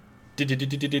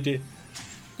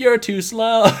 You're too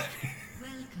slow.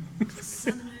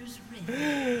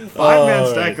 Five-man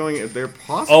stack going. They're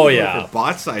possibly Oh, yeah. going for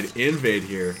bot side invade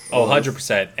here. Oh,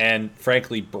 100%. And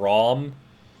frankly, Braum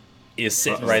is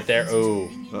sitting right there. Oh.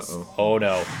 Uh-oh. Oh,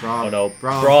 no. Braum. Oh, no.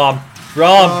 Braum.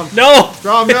 Braum. No.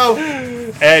 Braum, no.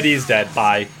 And he's dead.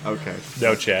 Bye. Okay.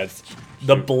 No chance.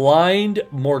 The blind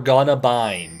Morgana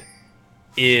bind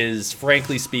is,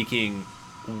 frankly speaking,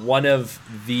 one of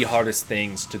the hardest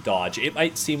things to dodge. It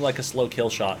might seem like a slow kill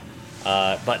shot,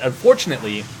 but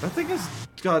unfortunately... That thing has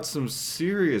got some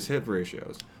serious hit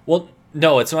ratios. Well,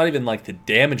 no, it's not even like the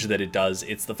damage that it does.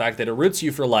 It's the fact that it roots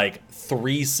you for like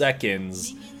 3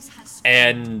 seconds,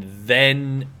 and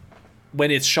then when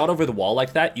it's shot over the wall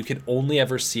like that, you can only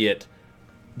ever see it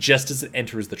just as it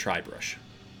enters the tri-brush.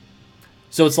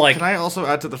 So it's like... Can I also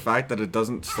add to the fact that it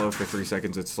doesn't slow for 3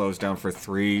 seconds, it slows down for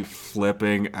 3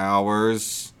 flipping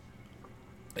hours?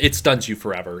 It stuns you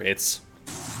forever. It's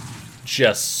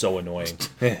just so annoying.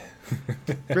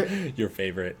 Your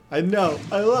favorite. I know.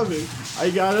 I love it. I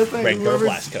gotta thank Rengar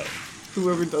Blast Cone.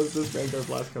 whoever does this Rengar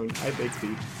Blast Cone. I thank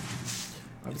thee.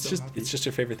 It's just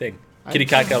your favorite thing. Kitty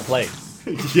Cat got play.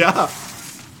 Yeah.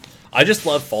 I just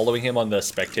love following him on the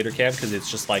spectator cam because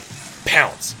it's just like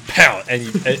pounce, pounce, and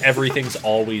everything's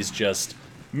always just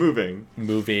moving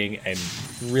and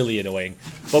really annoying.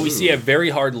 But we see a very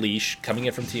hard leash coming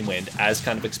in from Team Wind, as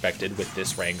kind of expected with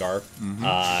this Rengar.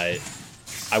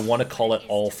 I want to call it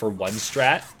all for one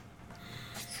strat.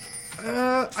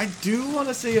 I do want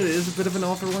to say it is a bit of an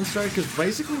all for one strat because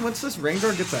basically once this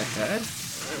Rengar gets ahead,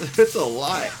 it's a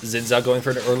lot. Xin Zhao going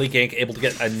for an early gank, able to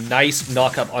get a nice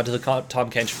knock-up onto the Tom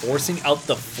Kench, forcing out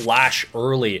the flash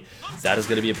early. That is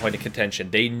going to be a point of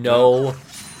contention. They know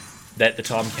that the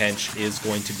Tom Kench is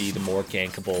going to be the more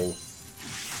gankable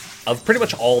of pretty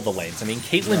much all the lanes. I mean,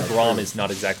 Caitlyn Braum is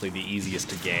not exactly the easiest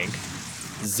to gank.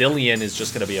 Zillion is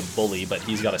just going to be a bully, but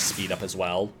he's got to speed up as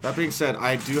well. That being said,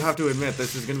 I do have to admit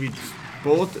this is going to be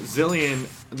both Xin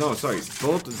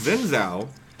Zhao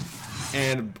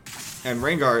and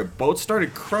Rengar both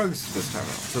started Krugs this time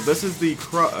around. So this is the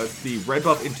red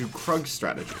buff into Krug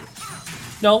strategy.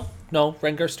 No,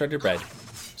 Rengar started red.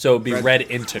 So it'd be red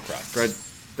into Krugs. Red,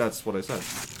 that's what I said.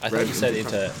 I thought you said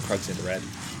into Krugs into red.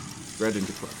 Red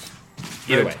into Krugs.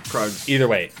 Either way. Krugs. Either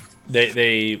way.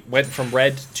 They went from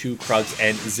red to Krugs,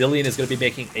 and Zillion is going to be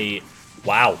making a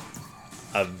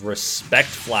respect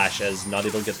flash as not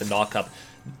able to get the knock-up.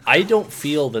 I don't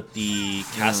feel that the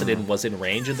Kassadin was in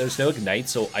range, and there's no ignite,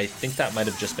 so I think that might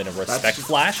have just been a respect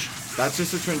flash. That's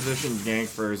just a transition gank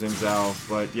for Xin Zhao,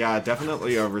 but yeah,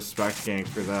 definitely a respect gank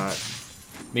for that.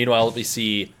 Meanwhile, we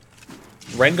see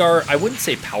Rengar, I wouldn't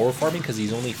say power farming, because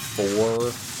he's only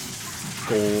 4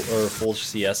 full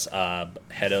CS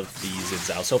head of the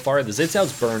Xin Zhao so far. The Xin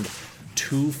Zhao's burned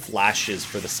 2 flashes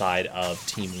for the side of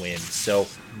Team Wind. So,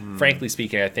 frankly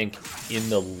speaking, I think in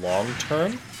the long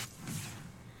term,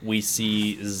 we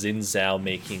see Xin Zhao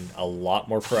making a lot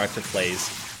more proactive plays.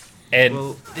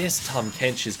 And this Tom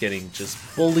Kench is getting just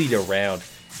bullied around.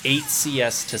 8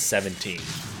 CS to 17.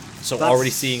 So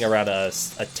already seeing around a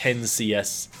 10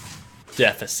 CS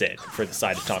deficit for the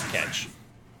side of Tom Kench.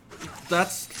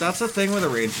 That's the thing with a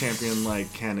range champion like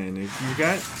Kennen.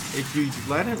 If you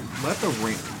let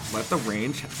the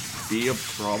range be a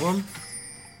problem,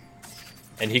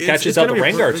 and he catches out the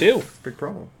Rengar too. Big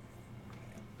problem.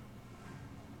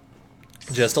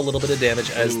 Just a little bit of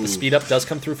damage as the speed up does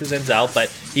come through for Xin Zhao, but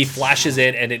he flashes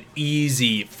in and an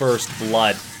easy first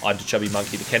blood onto Chubby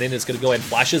Monkey. The Kennen is going to go in,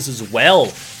 flashes as well.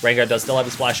 Rengar does still have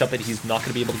his flash up, and he's not going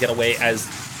to be able to get away as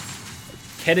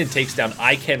Kennen takes down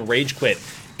Iken Rage Quit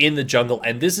in the jungle,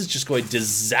 and this is just going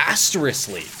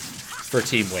disastrously for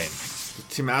Team Win.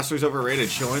 Team Masters overrated,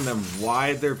 showing them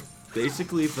why they're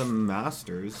basically the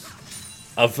masters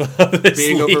of this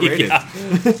being league, overrated.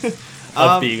 Yeah.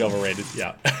 Of being overrated,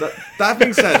 yeah. That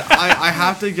being said, I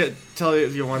have to tell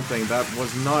you one thing. That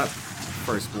was not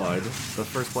First Blood. The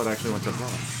First Blood actually went to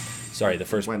Braum. Sorry, the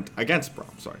first went against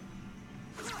Braum. Sorry.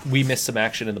 We missed some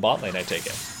action in the bot lane, I take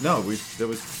it. No, it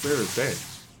was clear as day.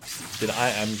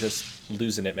 I'm just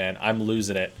losing it, man. I'm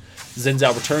losing it. Xin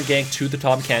Zhao return gank to the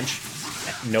Tom Kench.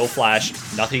 No flash.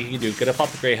 Nothing he can do. Gonna pop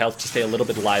the gray health to stay a little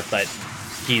bit alive, but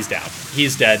He's down.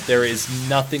 He's dead. There is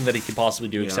nothing that he can possibly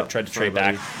do except try to trade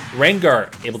back. buddy.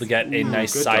 Rengar able to get a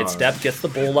nice good sidestep. dodge. Gets the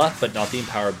Bola, but not the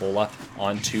empowered Bola,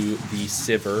 onto the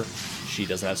Sivir. She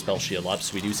doesn't have spell shield up,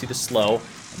 so we do see the slow.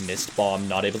 Missed bomb,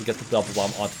 not able to get the double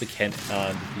bomb onto the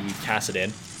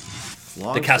Kassadin.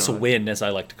 Long The Castle shot. Win, as I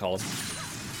like to call it.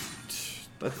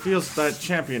 That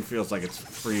champion feels like it's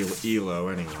free elo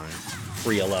anyway.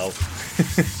 Free low.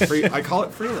 I call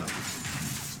it free elo.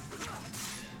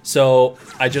 So,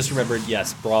 I just remembered,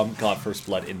 yes, Braum got first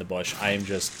blood in the bush. I am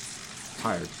just...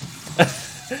 Tired.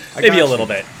 maybe a little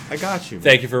bit. I got you.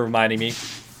 Thank you for reminding me.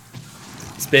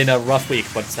 It's been a rough week.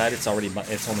 What's that? It's only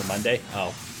Monday?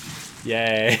 Oh.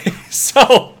 Yay.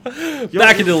 So,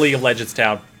 back into League of Legends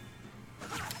town.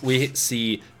 We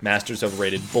see Masters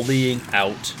Overrated bullying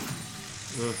out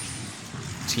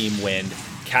Team Wind.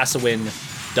 Cassawin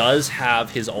does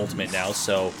have his ultimate now,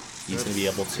 so he's going to be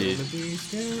able to...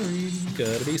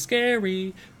 Gonna be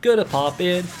scary. Gonna pop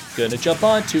in. Gonna jump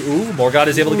onto... Ooh, Morgana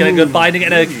is able to get a good binding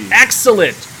and an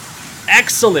excellent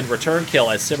return kill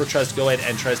as Sivir tries to go in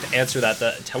and tries to answer that.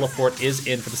 The teleport is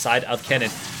in for the side of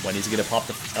Kennen. When he's going to pop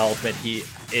the ultimate, he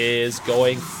is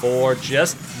going for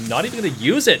just not even going to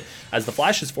use it as the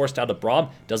flash is forced out of Braum.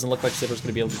 Doesn't look like Sivir's going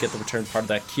to be able to get the return part of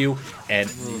that Q, and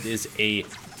it is a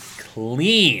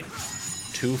clean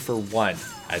 2 for 1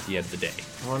 at the end of the day.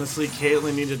 Honestly,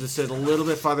 Caitlyn needed to sit a little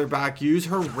bit farther back, use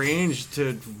her range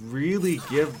to really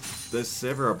give this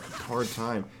Sivir a hard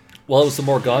time. Well, it was the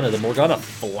Morgana. The Morgana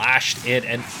flashed in,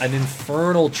 and an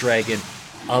Infernal Dragon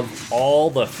of all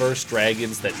the first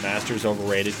dragons that Masters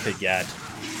Overrated could get.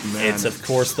 Man. It's of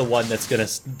course the one that's gonna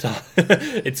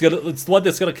it's the one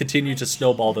that's gonna continue to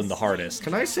snowball them the hardest.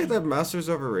 Can I say that Masters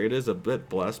Overrated is a bit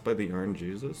blessed by the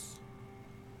RNGesus?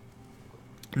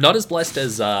 Not as blessed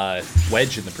as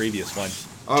Wedge in the previous one.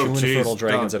 Oh, 2 geez. Infernal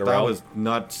Dragons in a row. That was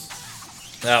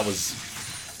nuts. That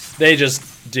was... They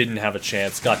just didn't have a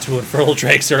chance. Got 2 Infernal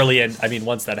Drakes early, and I mean,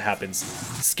 once that happens,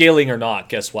 scaling or not,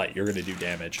 guess what? You're gonna do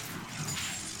damage.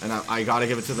 And I gotta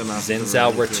give it to the Masters Xin Zhao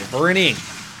Overrated too. returning,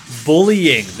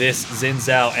 bullying this Xin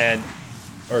Zhao and...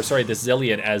 Or sorry, this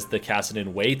Zillion as the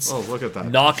Kassadin waits. Oh, look at that.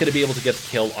 Not going to be able to get the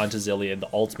kill onto Zillion. The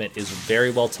ultimate is very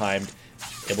well timed.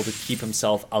 Able to keep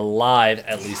himself alive,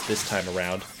 at least this time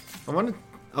around.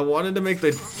 I wanted to make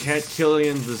the can't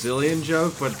Killian the Zillion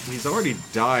joke, but he's already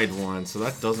died once, so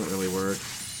that doesn't really work.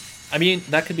 I mean,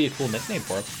 that could be a cool nickname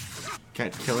for him.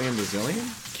 Can't Killian the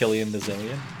Zillion? Killian the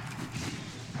Zillion.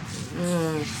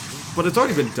 But it's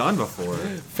already been done before.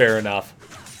 Fair enough.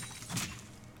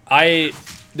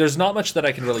 There's not much that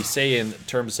I can really say in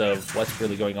terms of what's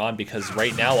really going on, because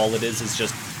right now all it is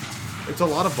just... It's a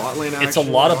lot of bot lane action. It's a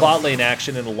lot of bot lane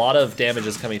action and a lot of damage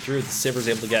is coming through. The Sivir's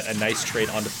able to get a nice trade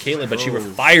onto Caitlyn, but she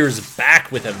fires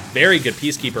back with a very good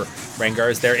Peacekeeper. Rengar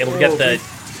is there, able to get the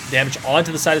damage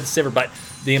onto the side of the Sivir, but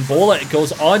the Embola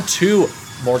goes onto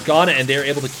Morgana, and they're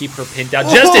able to keep her pinned down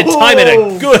just in time, and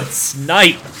a good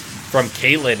snipe from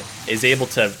Caitlyn is able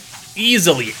to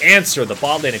easily answer the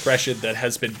bot lane aggression that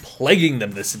has been plaguing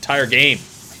them this entire game.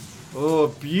 Oh,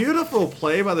 beautiful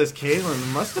play by this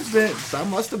Caitlyn. That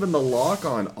must have been the lock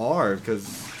on R, because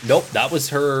Nope, that was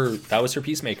her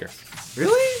Peacemaker.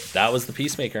 really? That was the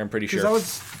Peacemaker, I'm pretty sure.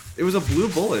 It was a blue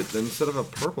bullet instead of a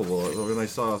purple bullet when I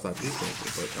saw off that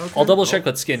Peacemaker. But okay. I'll double check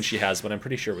what skin she has, but I'm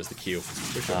pretty sure it was the Q.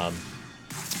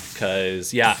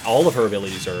 Because, yeah, all of her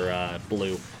abilities are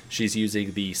blue. She's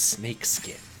using the snake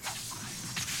skin.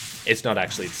 It's not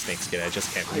actually the snake skin. I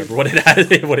just can't remember what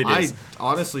it is. I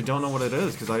honestly don't know what it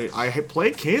is, because I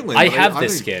play Caitlyn. I have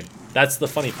this skin. That's the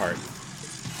funny part.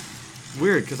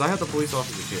 Weird, because I have the police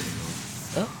officer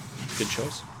Caitlyn. Oh, good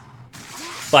choice.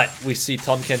 But we see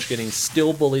Tahm Kench getting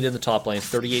still bullied in the top lane,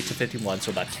 38 to 51,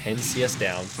 so about 10 CS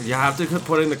down. You have to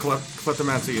put in the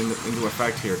kleptomancy into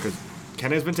effect here, because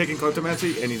Ken has been taking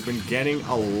kleptomancy, and he's been getting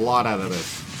a lot out of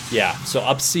this. Yeah, so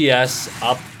up CS,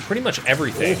 up pretty much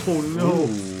everything. Oh, no.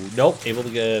 Ooh, nope, able to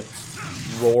get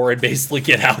roar and basically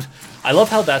get out. I love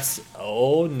how that's...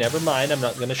 Oh, never mind. I'm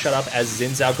not going to shut up as Xin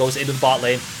Zhao goes into the bot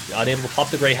lane. Unable to pop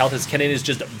the Grey Health as Kennen is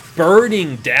just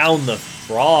burning down the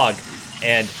frog.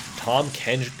 And Tahm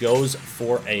Kench goes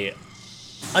for a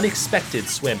unexpected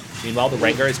swim. Meanwhile, the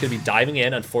Rengar is going to be diving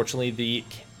in. Unfortunately, the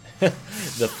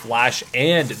flash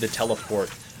and the teleport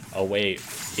away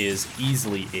is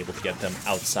easily able to get them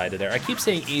outside of there. I keep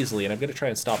saying easily, and I'm going to try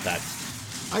and stop that.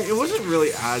 It wasn't really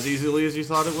as easily as you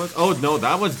thought it was. Oh, no,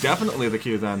 that was definitely the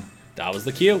Q then. That was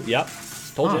the Q. Yep.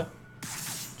 Told you.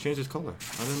 Changed his color.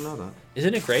 I didn't know that.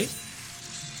 Isn't it great?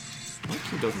 My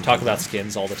Q doesn't Talk do about that.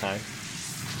 skins all the time.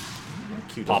 My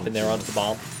Q Pop doesn't in there do onto that. the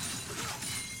bomb.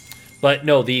 But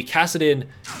no, the Kassadin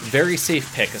very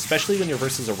safe pick, especially when you're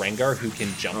versus a Rengar who can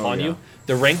jump on yeah. you.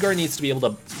 The Rengar needs to be able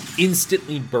to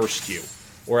instantly burst you,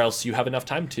 or else you have enough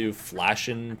time to flash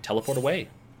and teleport away.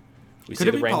 We see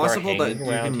Could the it be Rengar possible that hanging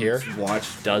you around can here.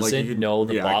 watch? Doesn't know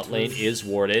the bot react lane to is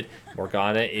warded.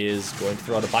 Morgana is going to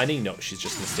throw out a binding. No, she's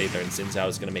just going to stay there, and Xin Zhao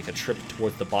is going to make a trip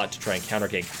towards the bot to try and counter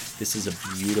gank. This is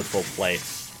a beautiful play.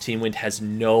 Team Wind has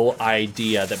no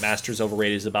idea that Masters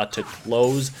Overrated is about to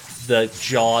close the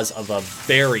jaws of a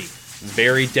very,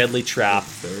 very deadly trap.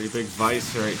 Very big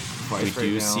vice right We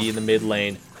do now. see in the mid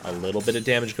lane a little bit of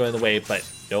damage going the way, but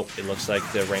nope, it looks like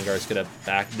the Rengar is going to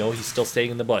back. No, he's still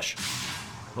staying in the bush.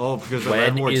 Oh, because the When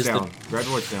red ward's is the- down. Red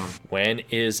ward's down. When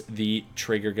is the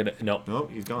trigger going to... No,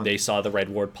 Nope, he's gone. they saw the red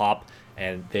ward pop,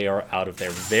 and they are out of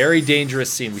there. Very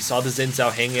dangerous scene. We saw the Xin Zhao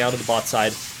hanging out of the bot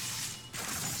side,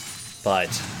 but...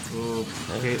 Ooh,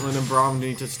 Caitlyn and Braum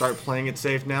need to start playing it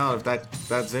safe now. If that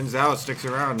Xin Zhao sticks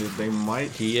around, they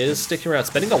might... He is sticking around,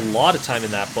 spending a lot of time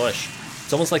in that bush.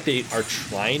 It's almost like they are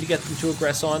trying to get them to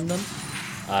aggress on them,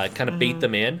 kind of bait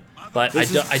them in. But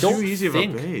This I is don't too easy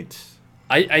think... of a bait.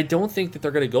 I don't think that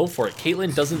they're going to go for it.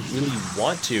 Caitlyn doesn't really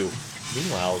want to.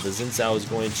 Meanwhile, the Xin Zhao is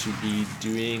going to be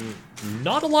doing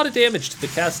not a lot of damage to the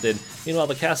Kassadin. Meanwhile,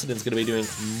 the Kassadin's going to be doing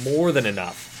more than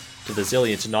enough to the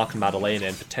Zilean to knock him out of lane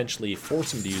and potentially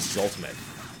force him to use his ultimate.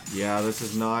 Yeah, this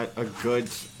is not a good...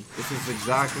 This is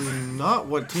exactly not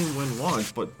what Team Win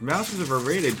wants, but Masters of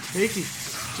Overrated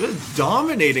just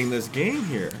dominating this game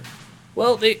here.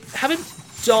 Well, they haven't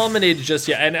dominated just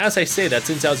yet, and as I say that,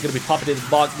 Xin Zhao is going to be popping into the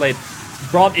bot lane.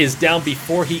 Braum is down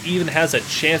before he even has a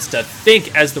chance to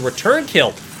think as the return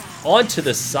kill onto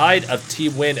the side of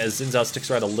Team Win as Xin Zhao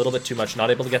sticks around a little bit too much, not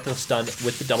able to get the stun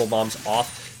with the double bombs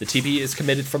off. The TP is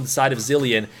committed from the side of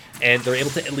Zilean, and they're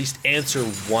able to at least answer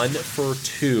 1 for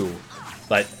 2.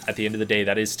 But at the end of the day,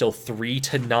 that is still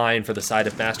 3-9 for the side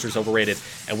of Masters Overrated,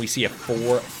 and we see a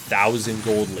 4,000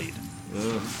 gold lead.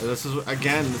 This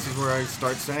is where I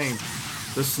start saying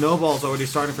the snowball's already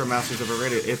starting for Masters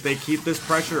Overrated. If they keep this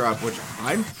pressure up, which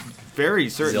I'm very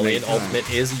certain they Zilean can.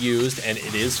 ultimate is used, and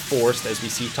it is forced as we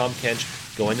see Tahm Kench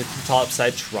going into the top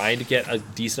side, trying to get a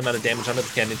decent amount of damage onto the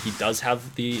Kennen. He does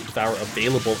have the Devour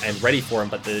available and ready for him,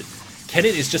 but the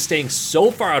Kennen is just staying so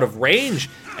far out of range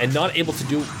and not able to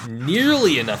do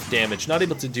nearly enough damage, not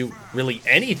able to do really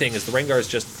anything as the Rengar is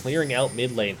just clearing out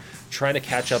mid lane, trying to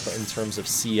catch up in terms of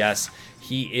CS.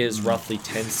 He is roughly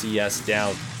 10 CS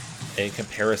down in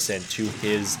comparison to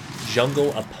his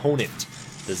jungle opponent,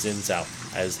 the Xin Zhao,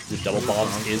 as the double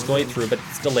bombs is going through, but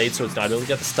it's delayed, so it's not able to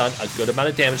get the stun. A good amount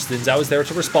of damage. Xin Zhao is there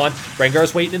to respond. Rengar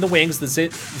is waiting in the wings. The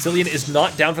Zilean is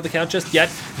not down for the count just yet.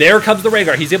 There comes the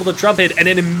Rengar. He's able to trumpet and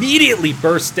then immediately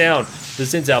bursts down the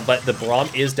Xin Zhao, but the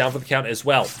Braum is down for the count as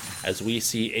well, as we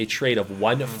see a trade of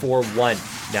 1 for 1.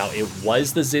 Now, it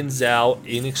was the Xin Zhao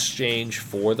in exchange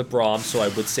for the Braum, so I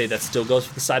would say that still goes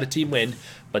for the side of Team Wind,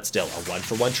 but still, a 1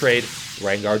 for 1 trade.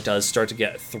 Rengar does start to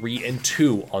get 3 and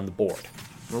 2 on the board.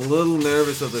 I'm a little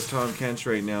nervous of this Tahm Kench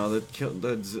right now. That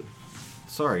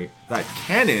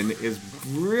Kennen is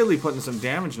really putting some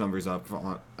damage numbers up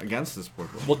against this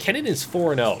Portal. Well, Kennen is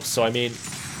 4-0, so I mean,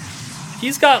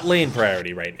 he's got lane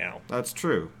priority right now. That's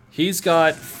true. He's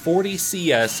got 40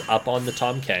 CS up on the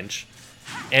Tahm Kench,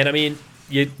 and I mean,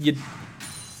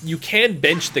 you can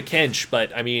bench the Kench,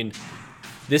 but I mean,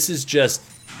 this is just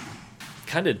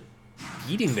kind of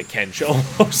beating the Kench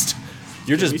almost.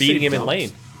 You're just beating him in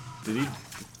lane. Did he?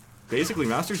 Basically,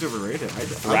 Masters Overrated.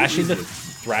 Thrashing the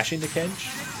Kench? Trashing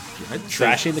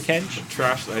the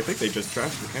Kench? I think they just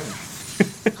trashed the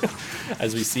Kench.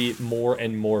 As we see more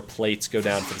and more plates go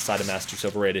down for the side of Masters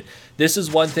Overrated. This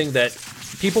is one thing that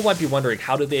people might be wondering,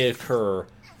 how do they occur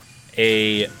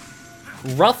a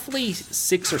roughly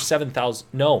 6,000 or 7,000,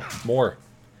 no, more.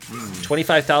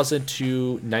 25,000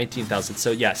 to 19,000,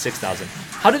 so yeah, 6,000.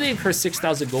 How do they incur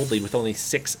 6,000 gold lead with only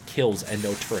 6 kills and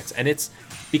no turrets? And it's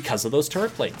because of those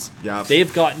turret plates. Yeah.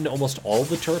 They've gotten almost all of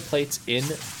the turret plates in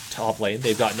top lane,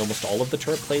 they've gotten almost all of the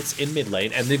turret plates in mid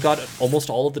lane, and they've got almost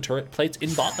all of the turret plates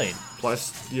in bot lane.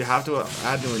 Plus, you have to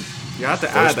add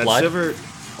that Blood.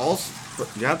 Sivir also.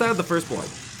 You have to add the first blood.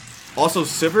 Also,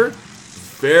 Sivir,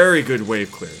 very good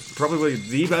wave clear. Probably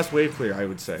the best wave clear, I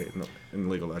would say, in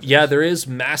League of Legends. Yeah, there is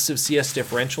massive CS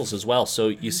differentials as well. So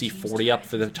you see 40 up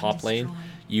for the top lane.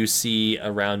 You see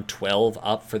around 12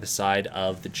 up for the side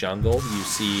of the jungle. You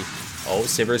see,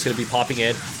 Sivir is going to be popping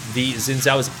in. The Xin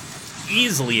Zhao is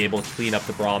easily able to clean up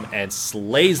the Braum and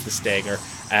slays the Stagger,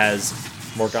 as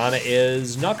Morgana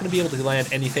is not going to be able to land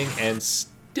anything and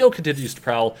still continues to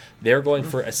prowl. They're going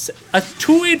for a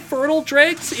 2 Infernal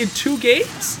Drakes in 2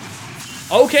 games?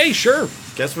 Okay, sure.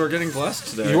 Guess we're getting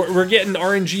blessed today. We're getting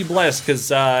RNG blessed because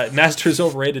Masters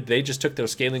Overrated, they just took their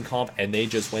scaling comp and they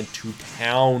just went to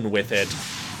town with it.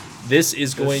 This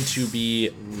is going to be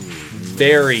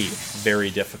very, very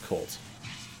difficult.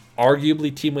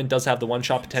 Arguably, Team Win does have the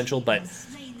one-shot potential, but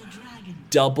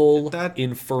double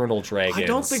Infernal Dragons. I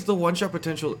don't think the one-shot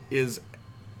potential is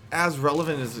as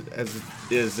relevant as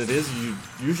it is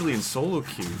usually in solo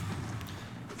queue.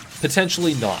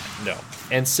 Potentially not, no.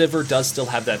 And Sivir does still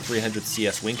have that 300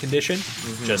 CS win condition.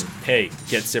 Just, hey,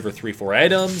 get Sivir 3-4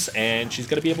 items, and she's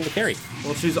going to be able to carry.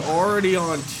 Well, she's already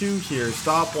on 2 here.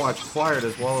 Stopwatch acquired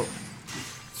as well.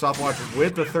 Stopwatch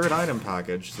with the 3rd item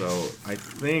package. So I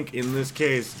think in this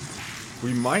case,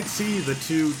 we might see the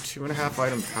 2.5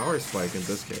 item power spike in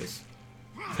this case.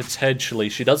 Potentially.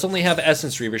 She does only have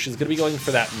Essence Reaver. She's going to be going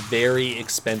for that very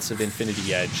expensive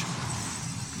Infinity Edge.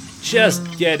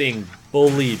 Just getting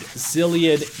bullied.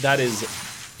 Zillion,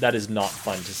 that is not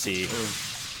fun to see.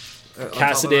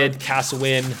 Cassadin,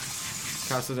 Cassawin.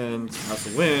 Cassadin,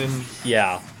 Cassawin.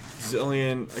 Yeah.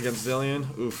 Zillion against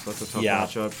Zillion. Oof, that's a tough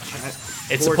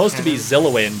matchup. It's supposed to be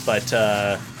Zillowin, but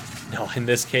no, in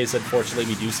this case, unfortunately,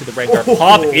 we do see the Rengar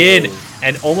pop in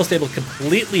and almost able to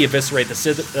completely eviscerate the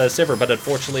Sivir, but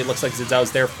unfortunately, it looks like Xin Zhao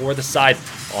is there for the side.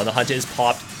 On the hunt is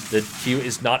popped. The Q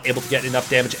is not able to get enough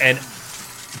damage, and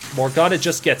Morgana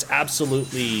just gets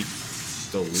absolutely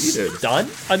deleted. Stunned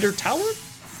under tower?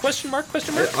 Question mark?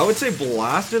 I would say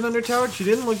blasted under tower. She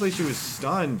didn't look like she was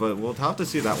stunned, but we'll have to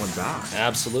see that one back.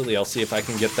 Absolutely. I'll see if I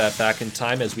can get that back in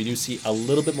time as we do see a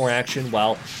little bit more action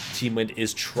while Team Wind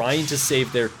is trying to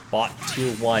save their bot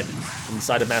tier 1. From the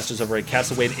side of Masters Overrated,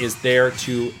 Castlewayne is there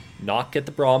to not get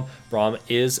the Braum. Braum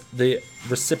is the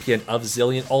recipient of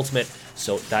Zillion Ultimate,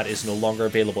 so that is no longer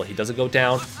available. He doesn't go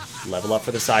down. Level up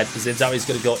for the side. Xin Zhao is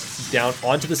going to go down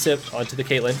onto the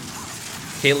Caitlyn.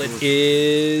 Caitlyn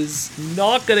is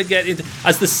not going to get into...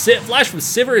 As the flash from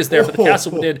Sivir is there, but the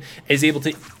Castlewyn is able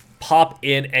to pop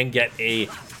in and get a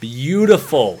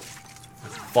beautiful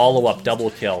follow-up double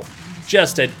kill.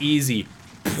 Just an easy...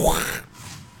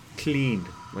 Clean,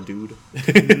 my dude.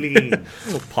 Clean.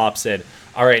 Pops in.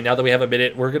 All right, now that we have a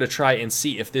minute, we're going to try and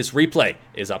see if this replay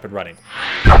is up and running.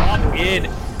 Pop in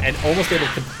and almost able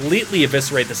to completely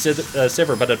eviscerate the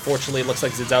Sivir, but unfortunately, it looks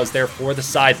like Xin Zhao is there for the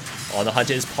side. On the hunt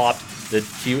is popped. The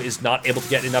Q is not able to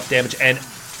get enough damage, and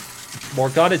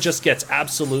Morgana just gets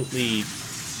absolutely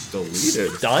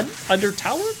deleted. Stunned under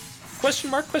tower? Question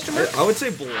mark? I would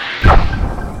say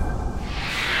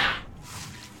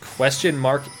question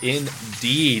mark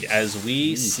indeed, as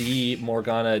we see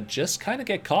Morgana just kind of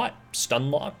get caught,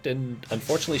 stun locked, and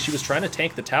unfortunately she was trying to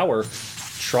tank the tower,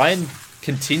 try and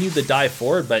continue the dive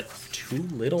forward, but too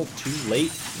little, too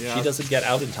late. Yeah. She doesn't get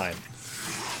out in time.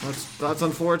 That's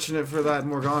unfortunate for that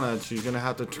Morgana. She's going to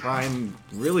have to try and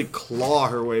really claw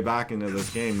her way back into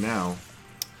this game now.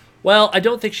 Well, I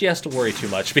don't think she has to worry too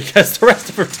much because the rest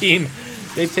of her team,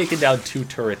 they've taken down 2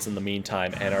 turrets in the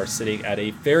meantime and are sitting at a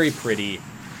very pretty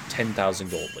 10,000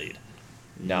 gold lead.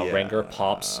 Now Rengar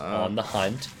pops on the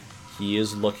hunt. He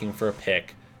is looking for a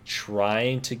pick,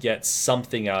 trying to get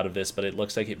something out of this, but it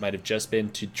looks like it might have just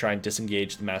been to try and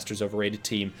disengage the Masters Overrated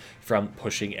team from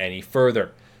pushing any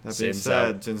further. That being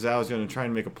said, Xin Zhao is going to try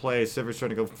and make a play. Sivir's trying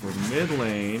to go for mid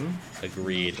lane.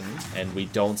 Agreed. And we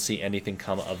don't see anything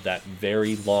come of that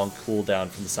very long cooldown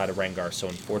from the side of Rengar. So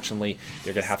unfortunately,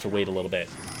 you're going to have to wait a little bit.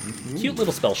 Cute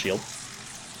little spell shield.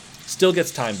 Still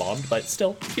gets time bombed, but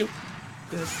still cute.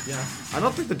 Yeah. I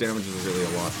don't think the damage is really a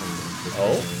lot from them.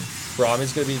 Oh, Braum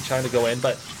is going to be trying to go in,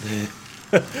 but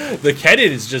the Kennen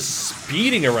is just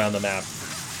speeding around the map.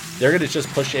 They're going to just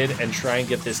push in and try and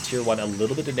get this tier 1 a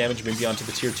little bit of damage, maybe onto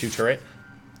the tier 2 turret.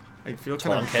 I feel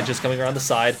kind of... Kedge is coming around the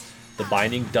side. The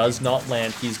binding does not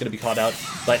land. He's going to be caught out,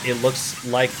 but it looks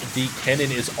like the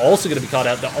Kennen is also going to be caught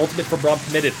out. The ultimate from Braum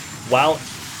committed, while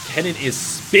Kennen is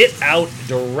spit out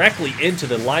directly into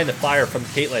the line of fire from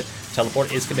Caitlyn.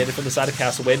 Teleport is committed from the side of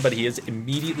Castlewyn, but he is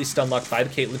immediately stun locked by the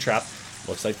Caitlyn trap.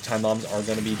 Looks like the time bombs are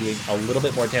going to be doing a little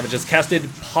bit more damage as Casted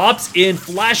pops in,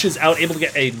 flashes out, able to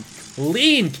get a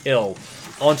clean kill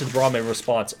onto the Braum in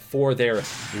response for their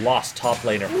lost top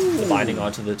laner. The binding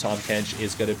onto the Tahm Kench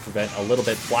is going to prevent a little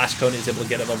bit. Flash Cone is able to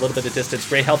get him a little bit of distance.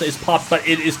 Great health is popped, but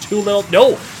it is too little.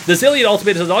 No! The Zillion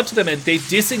ultimate is onto them, and they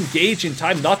disengage in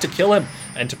time not to kill him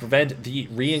and to prevent the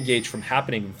re-engage from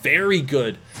happening. Very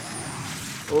good.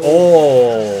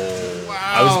 Oh! Wow.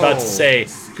 I was about to say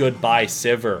goodbye,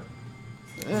 Sivir.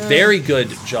 Very good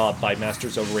job by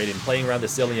Masters Overrated playing around the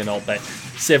Zillion ult, but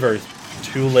Sivir,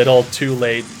 too little, too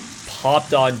late,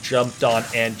 popped on, jumped on,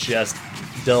 and just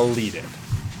deleted.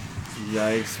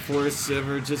 Yikes, poor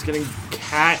Sivir just being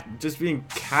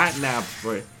catnapped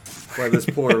by this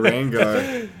poor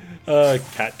Rengar.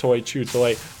 Cat toy, chew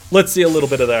toy. Let's see a little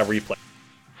bit of that replay.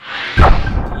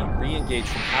 Team re-engage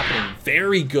from happening.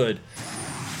 Very good.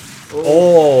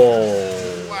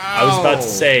 Oh. Wow. I was about to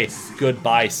say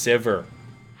goodbye, Sivir.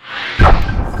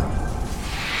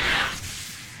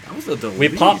 That was a delete. We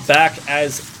pop back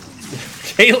as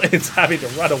Caitlyn's having to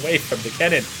run away from the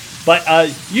cannon. But a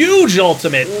huge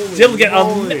ultimate. Did get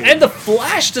and the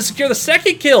flash to secure the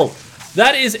second kill.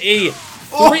 That is a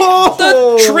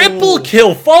the triple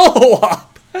kill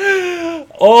follow-up.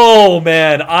 Oh,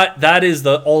 man. That is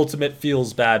the ultimate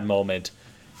feels bad moment.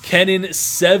 Kennen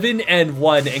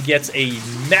 7-1 and gets a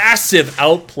massive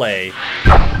outplay.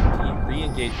 Team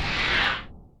re-engage.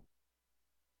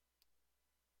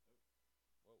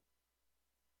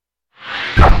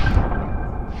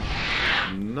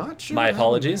 Not sure. My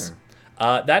apologies.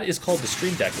 That is called the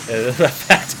stream deck.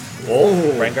 Fact. Oh,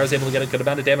 Rengar's able to get a good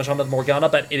amount of damage on the Morgana,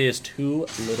 but it is too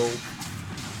little.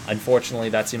 Unfortunately,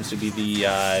 that seems to be the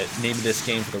name of this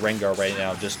game for the Rengar right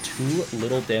now. Just too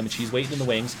little damage. He's waiting in the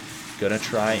wings. Gonna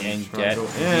try and get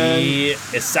the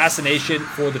assassination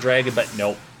for the dragon, but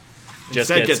nope.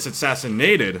 Instead gets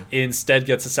assassinated. Instead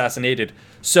gets assassinated.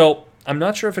 So, I'm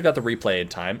not sure if I got the replay in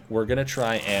time. We're gonna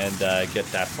try and get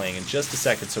that playing in just a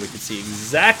second so we can see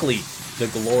exactly the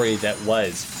glory that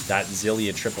was that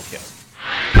Zilean triple kill.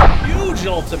 Huge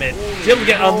ultimate. Didn't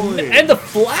get and the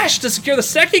flash to secure the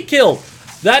second kill.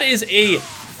 That is a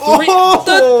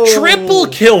the triple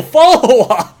kill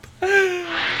follow-up.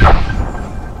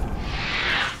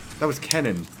 That was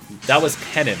Kennen. That was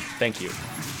Kennen. Thank you.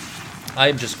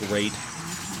 I'm just great.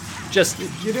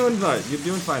 You're doing fine. You're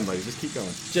doing fine, buddy. Just keep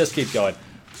going. Just keep going.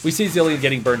 We see Zilean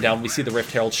getting burned down. We see the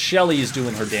Rift Herald. Shelly is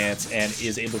doing her dance and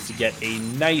is able to get a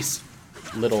nice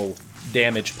little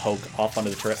damage poke off onto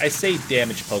the turret. I say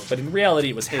damage poke, but in reality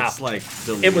it was half. It's like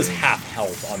it was half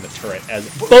health on the turret. As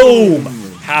boom,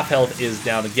 half health is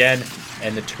down again,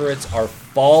 and the turrets are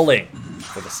falling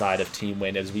for the side of Team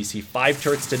Win as we see 5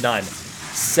 turrets to none,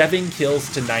 7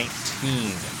 kills to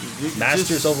 19.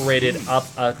 Masters overrated up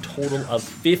a total of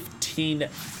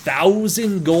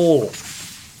 15,000 gold.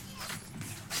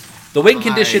 The win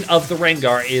condition of the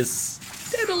Rengar is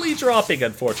steadily dropping,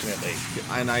 unfortunately.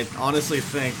 And I honestly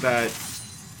think that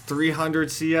 300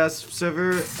 CS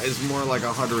Sivir is more like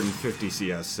 150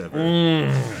 CS Sivir.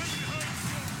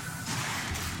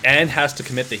 And has to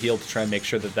commit the heal to try and make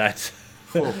sure that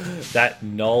that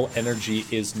null energy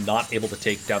is not able to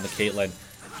take down the Caitlyn.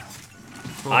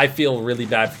 I feel really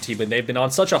bad for Team Win. They've been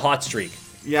on such a hot streak.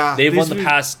 Yeah. They've won the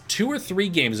past 2 or 3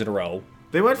 games in a row.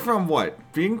 They went from what?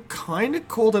 Being kind of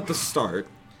cold at the start.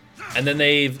 And then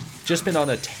they've just been on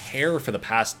a tear for the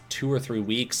past 2 or 3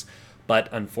 weeks. But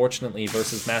unfortunately,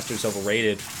 versus Masters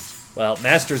overrated. Well,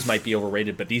 Masters might be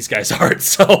overrated, but these guys aren't.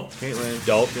 So Caitlyn,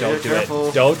 don't do careful.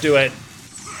 it. Don't do it.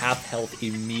 Half health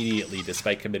immediately,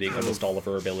 despite committing almost all of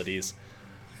her abilities.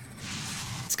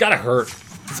 It's gotta hurt.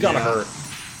 It's gotta hurt.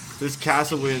 This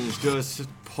Castle Wind is just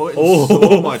putting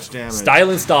so much damage.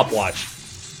 Styling stopwatch.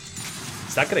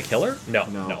 Is that gonna kill her?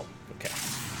 No. Okay.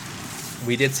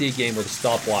 We did see a game where the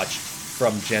stopwatch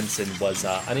from Jensen was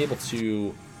unable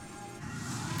to.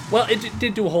 Well, it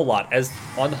did do a whole lot as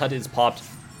On the Hunt is popped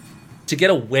to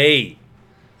get away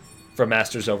from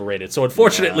Masters overrated. So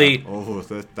unfortunately,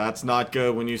 that's not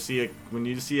good when you see a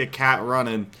cat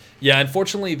running. Yeah,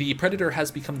 unfortunately, the Predator has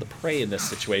become the prey in this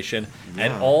situation,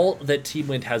 and all that Team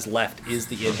Wind has left is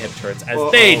the inhib turrets,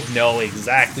 as they know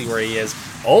exactly where he is.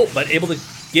 Oh, but able to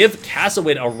give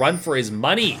Castlewind a run for his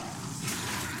money.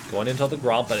 Going into the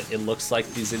Gromp, but it looks like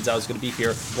the Zinzao is going to be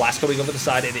here. Blast coming over the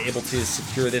side and able to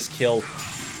secure this kill.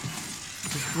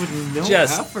 With no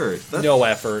effort. No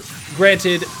effort.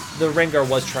 Granted, the Rengar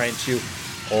was trying to.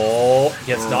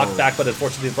 Gets knocked back, but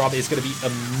unfortunately the Gromp is going to be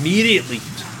immediately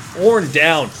torn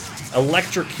down,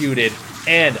 electrocuted,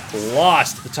 and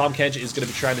lost. The Tahm Kench is going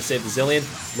to be trying to save the Zilean.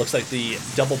 Looks like the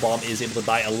double bomb is able to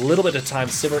buy a little bit of time.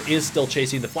 Sivir is still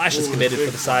chasing. The flash is committed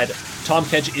for the side. Tahm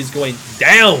Kench is going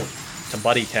down to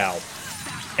Buddy Cow.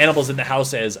 Animals in the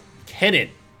house as Kennen.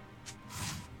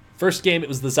 First game, it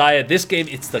was the Xayah. This game,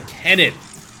 it's the Kennen.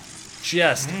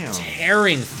 Just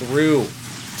tearing through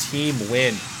Team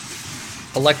Win.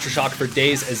 Electroshock for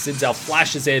days as Zinzao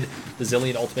flashes in. The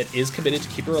Zilean ultimate is committed to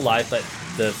keep her alive, but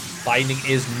the binding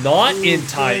is not in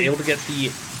time. Able to get the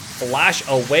flash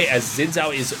away as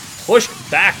Zinzao is pushed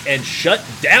back and shut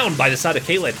down by the side of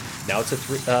Caitlyn. Now it's a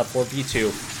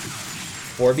 4v2.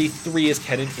 4v3 as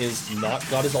Kennen is not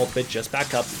got his ultimate, just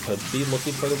back up. Could be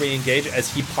looking for the re-engage as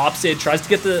he pops in, tries to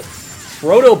get the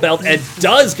Proto Belt, and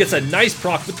gets a nice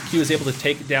proc with the Q, is able to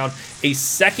take down a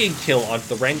second kill onto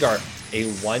the Rengar. A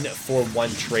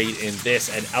 1-for-1 trade in this,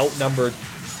 and outnumbered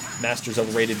Masters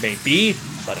Overrated may be,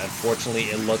 but unfortunately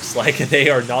it looks like they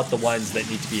are not the ones that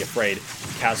need to be afraid.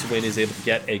 Castlewin is able to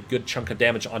get a good chunk of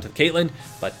damage onto the Caitlyn,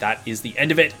 but that is the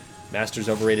end of it. Masters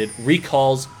Overrated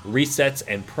recalls, resets,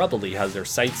 and probably has their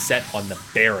sights set on the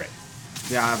Baron.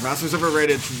 Yeah, Masters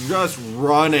Overrated just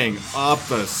running up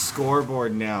the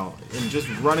scoreboard now and just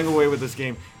running away with this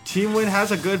game. Team Win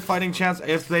has a good fighting chance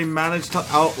if they manage to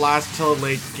outlast till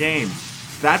late game.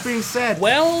 That being said,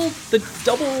 well, the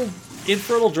double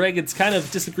Infernal Dragons kind of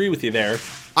disagree with you there.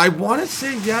 I want to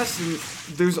say yes, and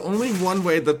there's only one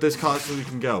way that this constantly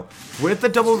can go. With the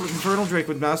double Infernal Drake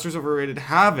with Masters Overrated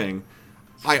having,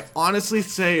 I honestly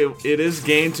say it is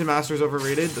game to Masters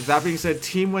Overrated. That being said,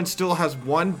 Team Win still has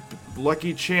one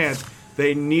lucky chance.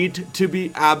 They need to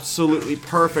be absolutely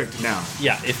perfect now.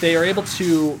 Yeah, if they are able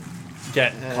to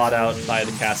get caught out by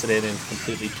the Kassadin and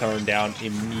completely turned down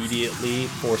immediately,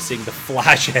 forcing the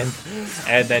flash in,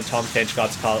 and then Tom Kench got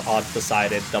caught on the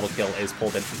side and double kill is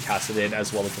pulled in from Kassadin,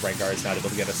 as well as the Rengar is not able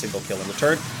to get a single kill in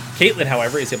return. Caitlyn,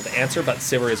 however, is able to answer, but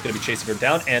Sivir is going to be chasing her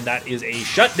down, and that is a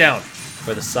shutdown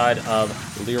for the side of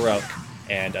Lirok.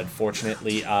 And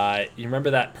unfortunately, you remember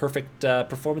that perfect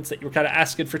performance that you were kind of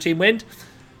asking for Team Wind?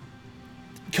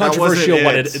 Controversial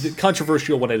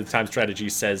one at a time strategy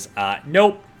says,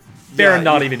 nope, Baron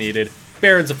not even needed.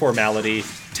 Baron's a formality.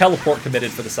 Teleport committed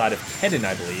for the side of Kennen,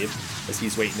 I believe, as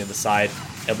he's waiting in the side,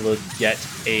 able to get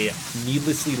a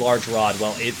needlessly large rod.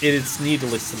 Well, it is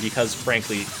needless because,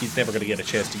 frankly, he's never going to get a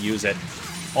chance to use it.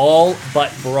 All but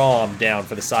Braum down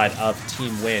for the side of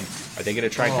Team Win. Are they going to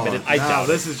try and commit it? I doubt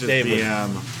this is just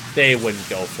they wouldn't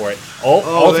go for it.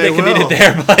 Ultimate committed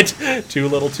there, but too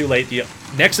little, too late. The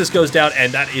Nexus goes down,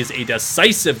 and that is a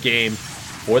decisive game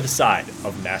for the side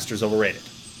of Masters Overrated.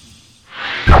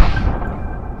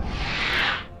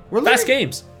 Fast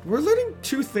games. We're learning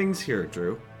two things here,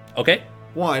 Drew. Okay.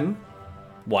 One.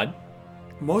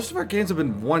 Most of our games have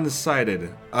been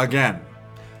one-sided again.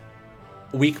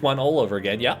 Week 1 all over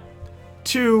again, yeah.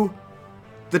 2.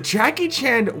 The Jackie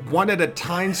Chan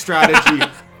one-at-a-time strategy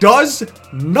does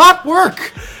not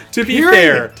work. To be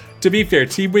fair,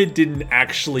 Team Win didn't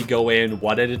actually go in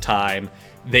one at a time.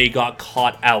 They got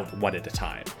caught out one at a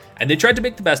time. And they tried to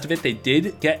make the best of it. They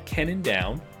did get Kennen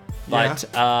down, but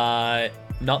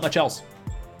not much else.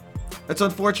 That's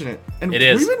unfortunate. And it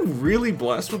is. We've been really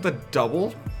blessed with the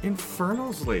double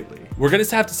Infernals lately. We're going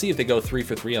to have to see if they go 3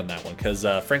 for 3 on that one, because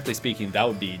frankly speaking, that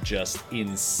would be just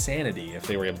insanity if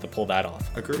they were able to pull that off.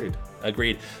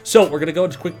 Agreed. So we're going to go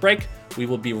into a quick break. We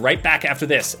will be right back after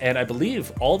this. And I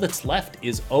believe all that's left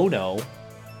is Ono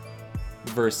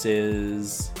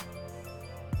versus...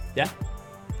 Yeah.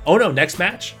 Ono, next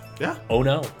match. Yeah. Oh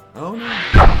no.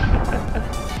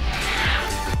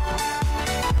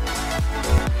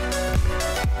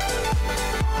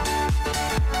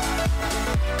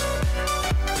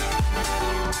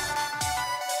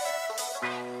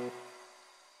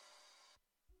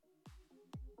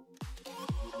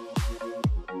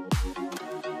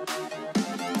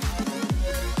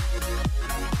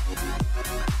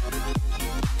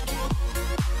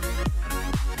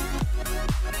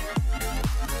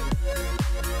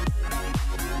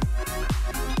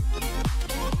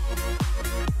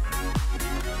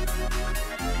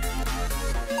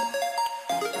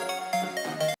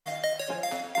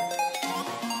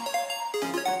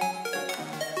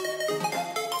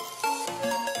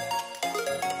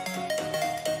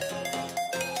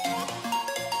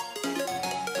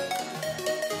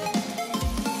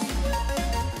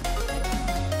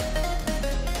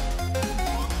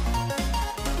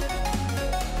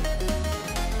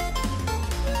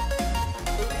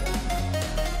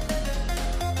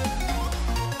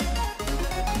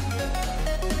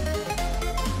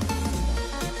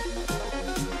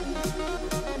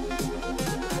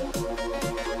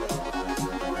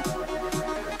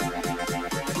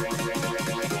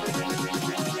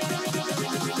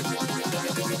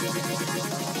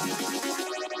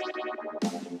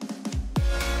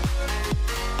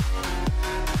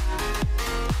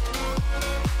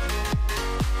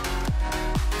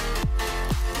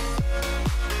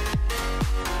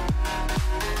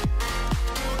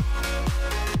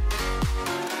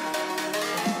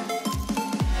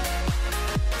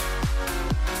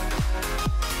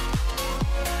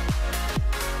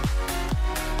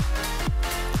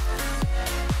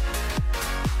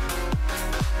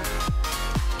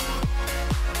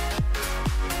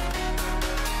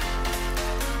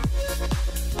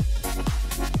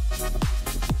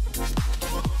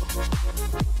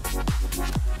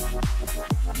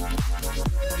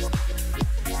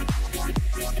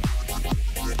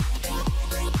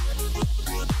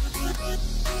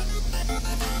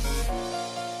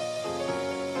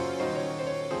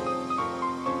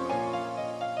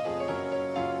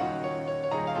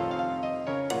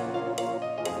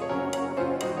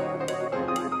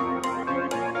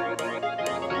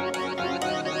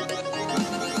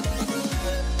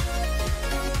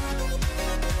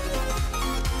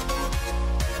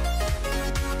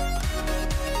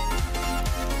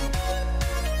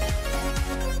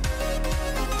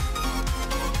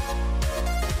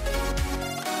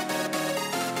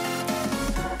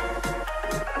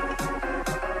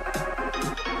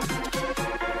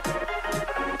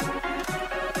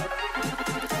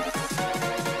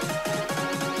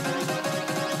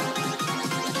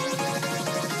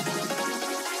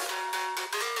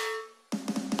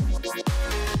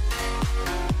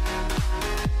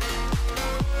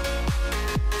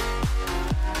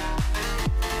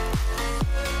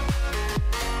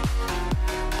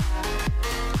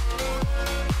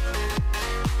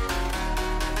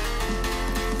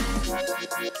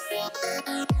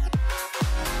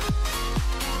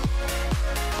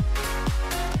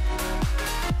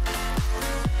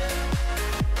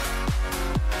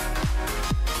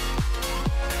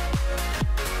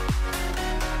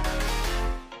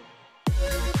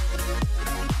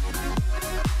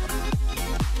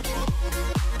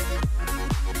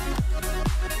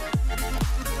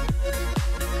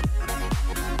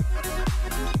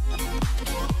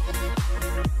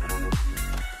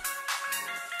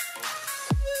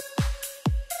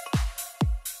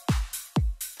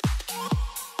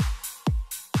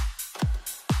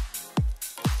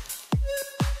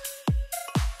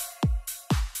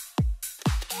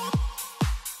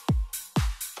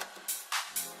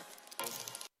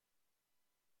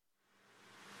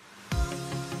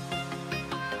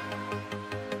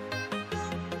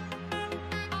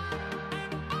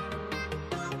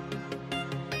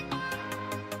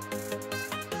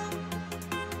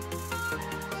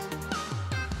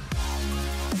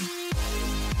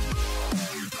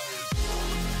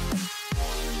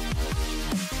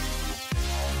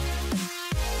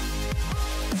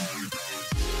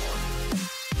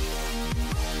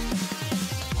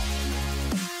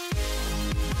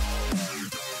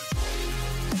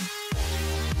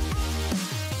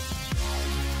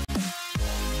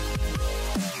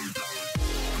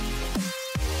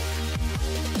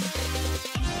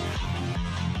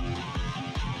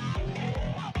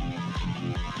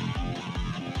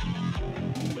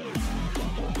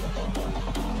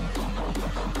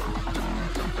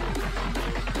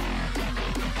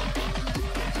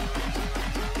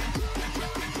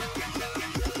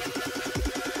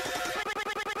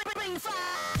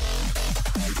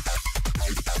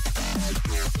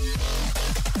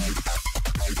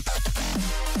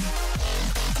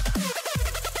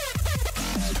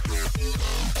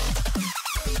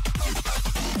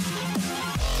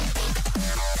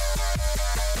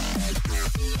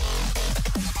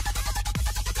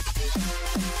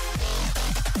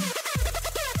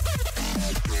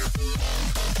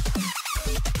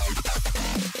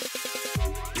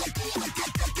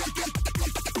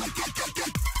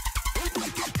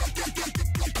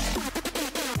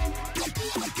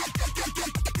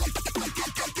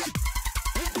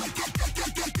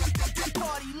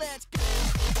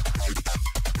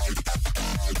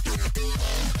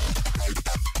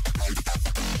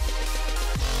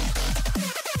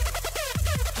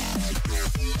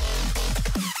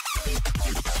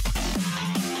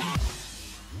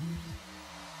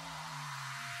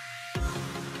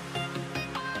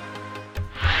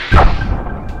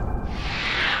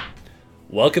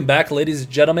 Welcome back, ladies and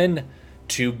gentlemen,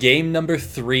 to game number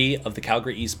 3 of the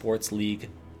Calgary Esports League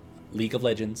of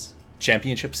Legends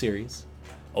Championship Series.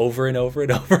 Over and over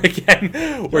and over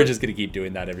again. We're just going to keep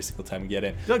doing that every single time we get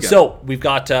in. So, we've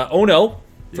got Ono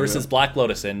versus Black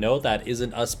Lotus. And no, that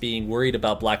isn't us being worried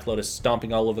about Black Lotus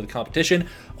stomping all over the competition.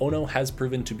 Ono has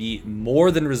proven to be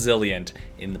more than resilient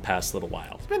in the past little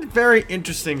while. It's been very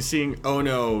interesting seeing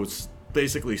Ono's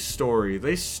basically story.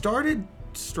 They started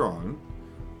strong,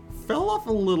 fell off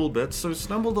a little bit, so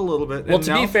stumbled a little bit. Well,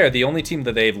 to be fair, the only team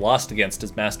that they've lost against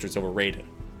is Masters Overrated.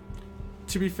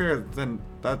 To be fair, then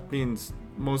that means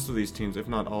most of these teams, if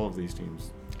not all of these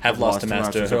teams, have lost to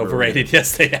Masters Overrated.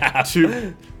 Yes, they have.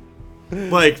 To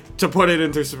put it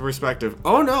into some perspective,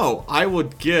 oh no, I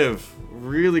would give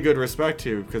really good respect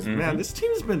to, because man, this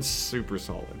team has been super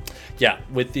solid. Yeah,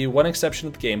 with the one exception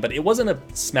of the game, but it wasn't a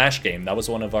smash game. That was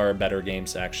one of our better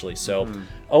games, actually. So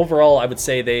overall, I would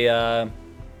say they,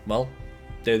 well,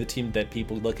 they're the team that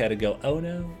people look at and go, oh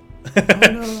no. Oh,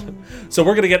 no. So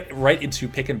we're going to get right into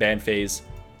pick and ban phase.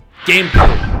 Game 3.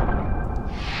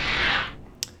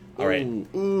 All right.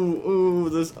 Ooh,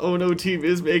 this Ono team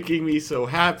is making me so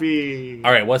happy.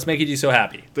 All right, what's making you so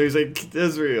happy? There's like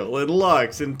Israel and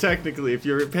Lux, and technically, if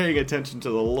you're paying attention to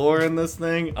the lore in this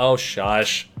thing, oh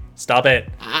shush, stop it.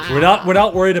 We're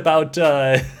not worried about.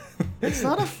 It's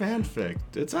not a fanfic.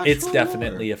 It's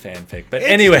definitely a fanfic. But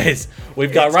anyways,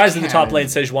 we've got Rise in the top lane,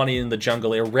 Sejuani in the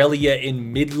jungle, Irelia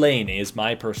in mid lane is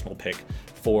my personal pick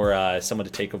for someone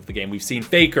to take over the game. We've seen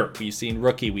Faker, we've seen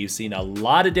Rookie, we've seen a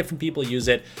lot of different people use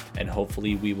it, and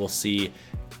hopefully we will see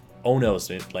Ono's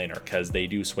mid laner, because they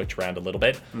do switch around a little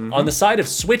bit. On the side of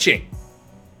switching,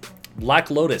 Black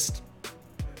Lotus,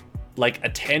 like a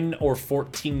 10 or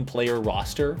 14 player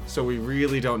roster. So we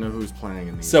really don't know who's playing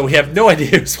in these. So we have no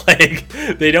idea who's playing.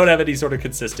 They don't have any sort of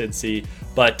consistency.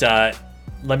 But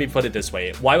let me put it this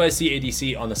way. YYC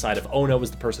ADC on the side of Ono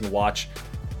is the person to watch.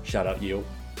 Shout out you.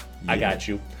 I got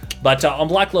you. But on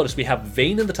Black Lotus, we have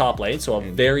Vayne in the top lane, so a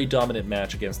very dominant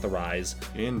match against the Rise.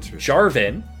 Interesting.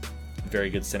 Jarvan, very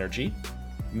good synergy.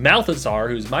 Malthazar,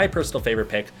 who's my personal favorite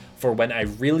pick for when I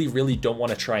really, really don't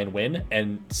want to try and win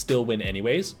and still win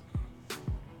anyways.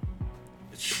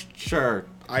 Sure,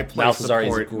 I play Malthazar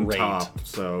support is great. Top,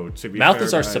 so to be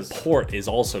Malthazar's fair, guys, support is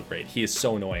also great. He is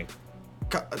so annoying.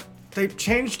 They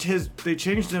changed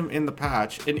him in the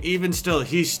patch, and even still,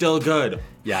 he's still good.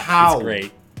 Yeah, how? He's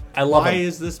great. I love him. Why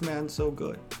is this man so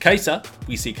good? Kaisa,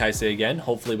 we see Kaisa again,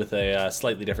 hopefully with a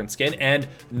slightly different skin. And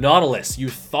Nautilus, you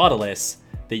thought, Alice,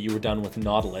 that you were done with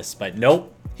Nautilus, but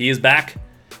nope, he is back,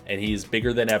 and he is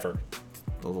bigger than ever.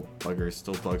 The little bugger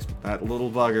still bugs me. That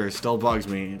little bugger still bugs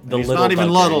me. He's little not even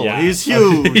bugger, little. yeah. He's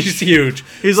huge. He's huge.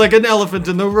 He's like an elephant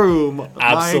in the room.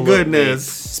 Absolutely. My goodness.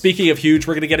 Speaking of huge,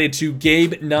 we're going to get into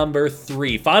game number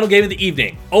 3. Final game of the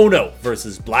evening. Ono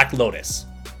versus Black Lotus.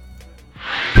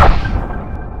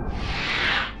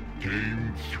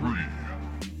 Game 3.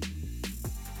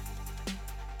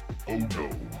 Ono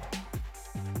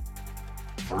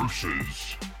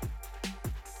versus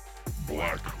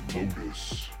Black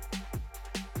Lotus.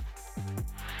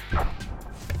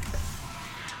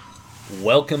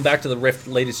 Welcome back to the Rift,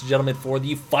 ladies and gentlemen, for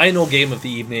the final game of the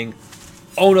evening.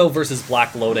 Ono versus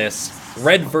Black Lotus,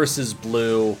 red versus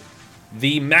blue,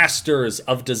 the masters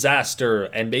of disaster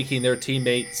and making their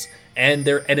teammates and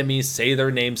their enemies say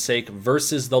their namesake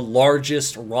versus the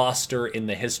largest roster in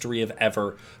the history of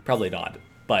ever. Probably not,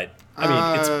 but I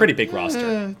mean, it's a pretty big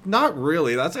roster. Not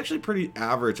really. That's actually pretty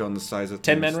average on the size of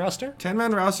teams. 10-man roster?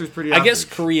 10-man roster is pretty I average. guess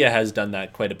Korea has done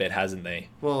that quite a bit, hasn't they?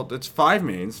 Well, it's 5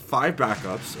 mains, 5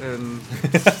 backups, and...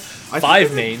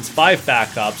 5 mains, 5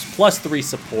 backups, plus 3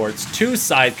 supports, 2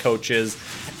 side coaches,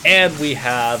 and we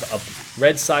have a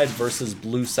red side versus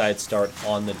blue side start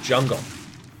on the jungle.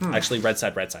 Actually, red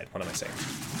side, what am I saying?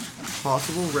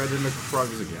 Possible red in the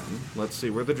Krugs again. Let's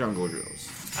see where the jungle goes.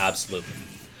 Absolutely.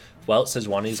 Well,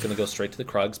 Sejuani is going to go straight to the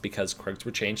Krugs because Krugs were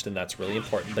changed, and that's really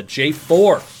important. But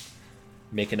J4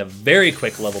 making a very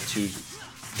quick level 2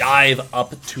 dive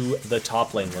up to the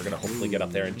top lane. We're going to hopefully get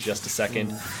up there in just a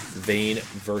second. Vayne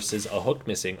versus a hook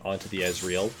missing onto the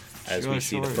Ezreal as we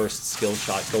see the first skill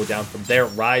shot go down from there.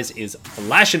 Rise is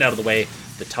flashing out of the way.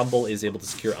 The tumble is able to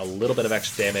secure a little bit of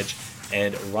extra damage,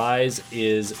 and Rise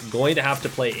is going to have to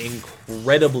play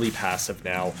incredibly passive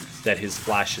now that his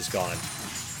flash is gone.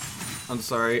 I'm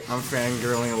sorry, I'm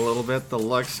fangirling a little bit. The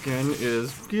Lux skin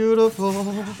is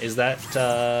beautiful. Is that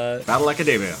Battle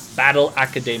Academia? Battle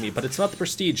Academia, but it's not the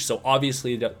Prestige, so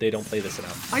obviously they don't play this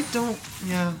enough. I don't,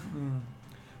 yeah.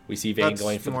 We see Vayne That's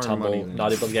going for the more tumble, money than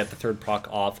not able to get the third proc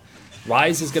off.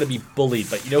 Rise is going to be bullied,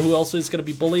 but you know who else is going to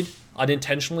be bullied?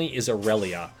 Unintentionally is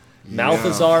Aurelia.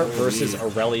 Malthazar holy. versus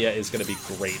Aurelia is going to be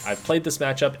great. I've played this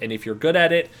matchup, and if you're good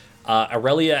at it,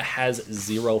 Aurelia has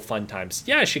 0 fun times.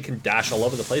 Yeah, she can dash all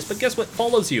over the place, but guess what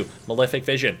follows you? Malefic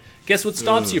Vision. Guess what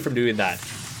stops you from doing that?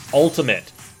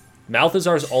 Ultimate.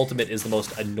 Malthazar's ultimate is the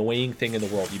most annoying thing in the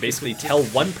world. You basically tell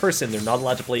one person they're not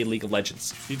allowed to play League of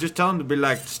Legends. You just tell them to be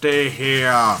like, stay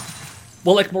here.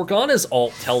 Well, like Morgana's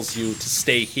ult tells you to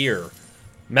stay here.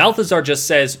 Malthazar just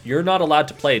says, you're not allowed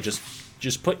to play.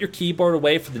 Just put your keyboard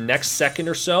away for the next second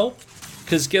or so.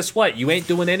 Because guess what? You ain't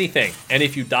doing anything. And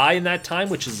if you die in that time,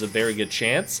 which is a very good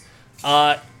chance,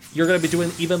 you're going to be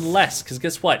doing even less. Because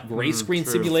guess what? Gray Screen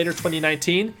true. Simulator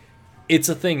 2019, it's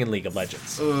a thing in League of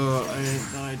Legends.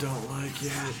 I don't like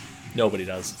it. Nobody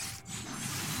does.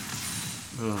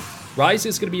 Ryze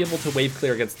is going to be able to wave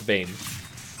clear against the Vayne.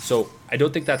 So I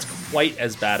don't think that's quite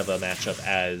as bad of a matchup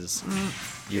as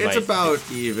you It's might. about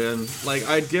even. Like,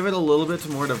 I'd give it a little bit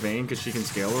more to Vayne because she can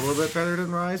scale a little bit better than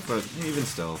Ryze, but even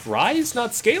still. Ryze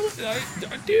not scaling?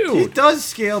 It Dude. does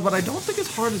scale, but I don't think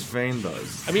as hard as Vayne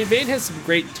does. I mean, Vayne has some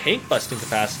great tank busting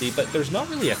capacity, but there's not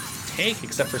really a tank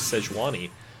except for Sejuani.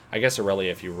 I guess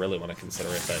Aurelia if you really want to consider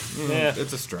it, but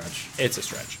It's a stretch. it's a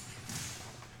stretch.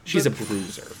 She's a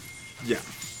bruiser. Yeah.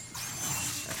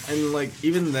 And, like,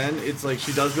 even then, it's like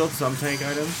she does build some tank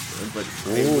items, but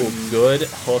they Ooh, wouldn't- good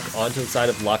hook onto the side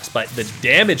of Lux, but the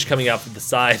damage coming out from the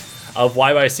side of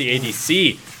YYC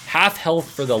ADC. Half health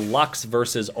for the Lux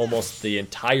versus almost the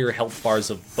entire health bars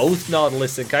of both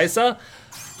Nautilus and Kaisa.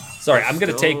 Sorry, I'm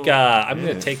gonna take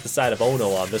the side of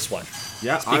Ono on this one.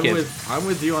 Yeah, Speaking- I'm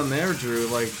with you on there, Drew.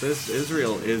 Like, this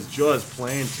Israel is just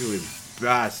playing to his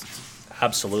best.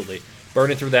 Absolutely.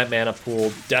 Burning through that mana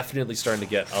pool, definitely starting to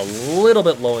get a little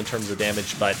bit low in terms of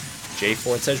damage, but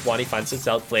J4 and Sejuani finds it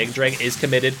out. Flag Drag is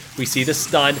committed. We see the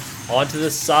stun onto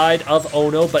the side of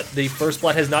Ono, but the first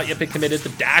blood has not yet been committed. The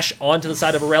dash onto the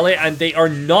side of Aurelia, and they are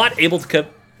not able to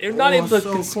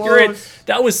so secure it. close.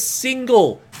 That was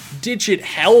single-digit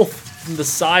health from the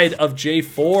side of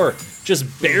J4, just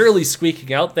barely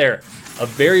squeaking out there. A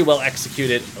very well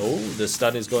executed. Oh, the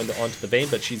stun is going onto the Vayne,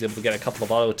 but she's able to get a couple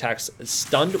of auto attacks.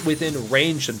 Stunned within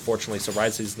range, unfortunately, so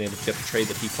Ryze isn't able to get the trade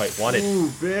that he quite wanted.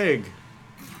 Ooh, big.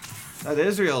 That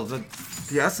Israel, the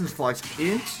Essence Flux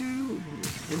into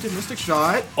Mystic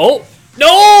Shot. Oh,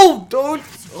 no! Don't.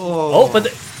 Oh, but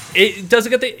it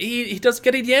doesn't get he doesn't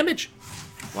get any damage.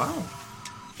 Wow.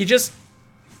 He just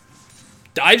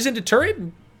dives into turret.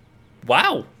 And,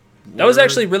 wow. That was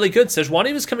actually really good.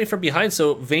 Sejuani was coming from behind,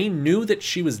 so Vayne knew that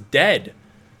she was dead.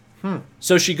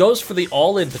 So she goes for the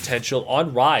all-in potential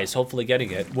on Ryze, hopefully getting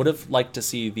it. Would have liked to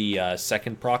see the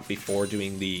second proc before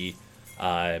doing the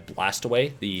blast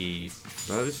away, the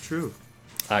That is true.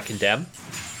 condemn.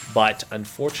 But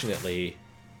unfortunately,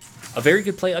 a very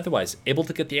good play otherwise. Able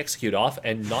to get the execute off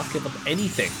and not give up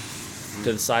anything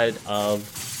to the side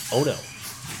of Ono.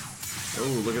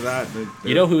 Oh, look at that.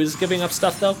 You know who is giving up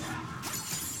stuff, though?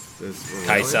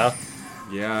 Kaisa.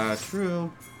 Yeah,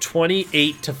 true.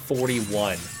 28 to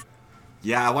 41.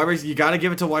 Yeah, YYC, you gotta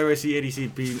give it to YYC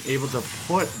ADC being able to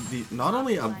put not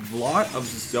only a lot of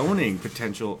zoning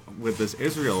potential with this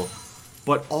Israel,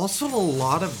 but also a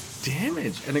lot of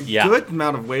damage and a good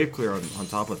amount of wave clear on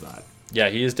top of that. Yeah,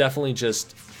 he is definitely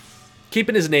just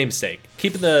keeping his namesake,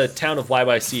 keeping the town of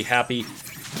YYC happy,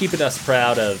 keeping us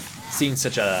proud of seeing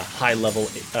such a high-level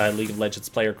League of Legends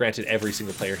player. Granted, every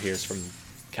single player here is from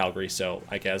Calgary, so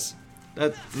I guess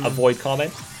avoid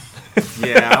comment.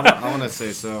 Yeah, I want to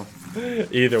say so.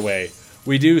 Either way,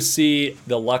 we do see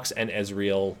the Lux and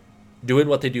Ezreal doing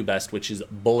what they do best, which is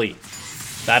bully.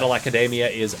 Battle Academia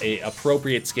is a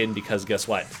appropriate skin because guess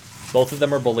what? Both of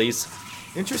them are bullies.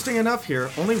 Interesting enough here,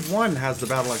 only one has the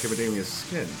Battle Academia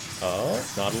skin. Oh,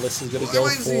 Nautilus is going to go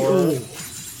for...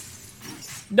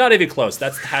 Not even close.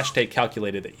 That's the hashtag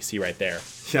calculated that you see right there.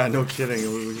 Yeah, no kidding.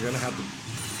 We're going to have to...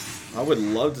 I would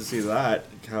love to see that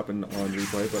happen on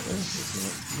replay, but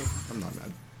it's not. I'm not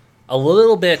mad. A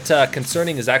little bit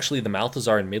concerning is actually the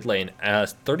Malthazar in mid lane,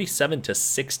 37 to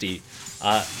 60.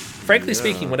 Frankly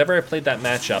speaking, whenever I played that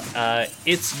matchup,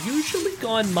 it's usually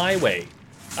gone my way.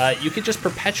 You could just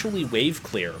perpetually wave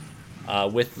clear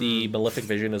with the Malefic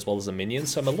Vision as well as the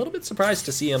minions, so I'm a little bit surprised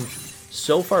to see him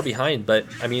so far behind, but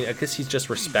I mean, I guess he's just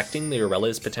respecting the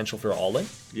Aurelia's potential for all-in.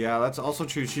 Yeah, that's also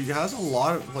true. She has a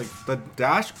lot of, like, the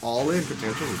dash all-in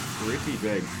potential is pretty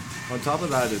big. On top of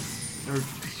that,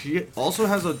 she also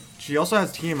has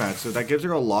Tiamat, so that gives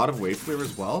her a lot of wave clear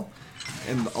as well.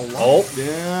 And a lot. Oh,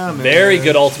 yeah, man. Very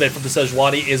good ultimate from the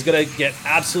Sejuani is going to get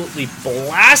absolutely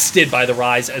blasted by the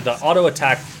Ryze, and the auto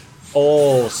attack,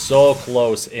 oh, so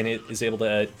close, and it is able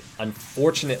to,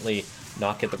 unfortunately,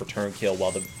 not get the return kill,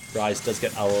 while the Ryze does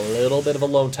get a little bit of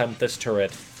alone time with this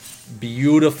turret.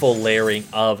 Beautiful layering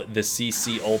of the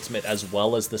CC ultimate as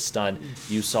well as the stun.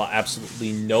 You saw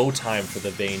absolutely no time for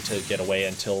the Vayne to get away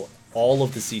until all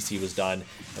of the CC was done.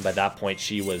 And by that point,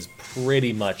 she was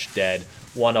pretty much dead.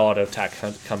 One auto attack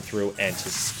come through and to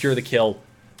secure the kill.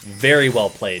 Very well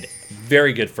played.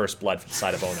 Very good first blood for the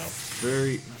side of Ono.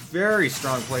 Very, very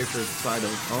strong play for the side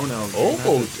of Ono.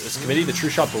 Oh, is committing the True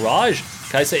Shot Barrage.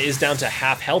 Kaisa is down to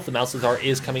half health. The Malzahar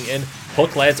is coming in.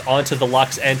 Hook lands onto the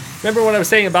Lux. And remember what I was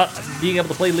saying about being able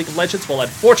to play League of Legends? Well,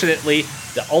 unfortunately,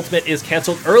 the ultimate is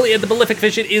canceled early, and the Malefic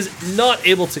Vision is not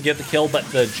able to get the kill, but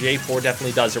the J4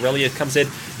 definitely does. Aurelia comes in.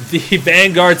 The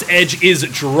Vanguard's edge is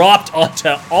dropped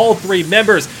onto all three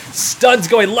members. Stuns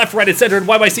going left, right, and center, and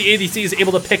YYC ADC is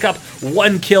able to pick up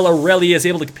one kill. Aurelia is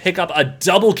able to pick up a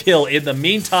double kill in the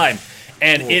meantime,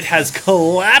 and it has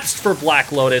collapsed for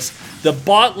Black Lotus. The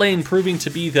bot lane proving to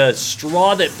be the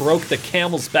straw that broke the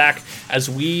camel's back as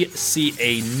we see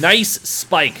a nice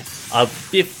spike of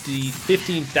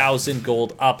 15,000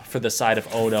 gold up for the side of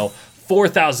Ono.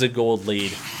 4,000 gold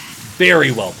lead.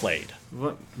 Very well played.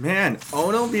 Man,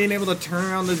 Ono being able to turn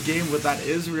around this game with that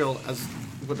Israel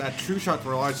with that True Shot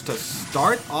Barrage to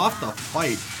start off the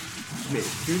fight.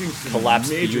 Collapsed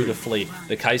beautifully.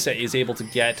 The Kaisa is able to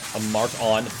get a mark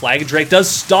on. Flag and Drake does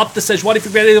stop the Sejuani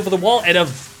from getting over the wall, and a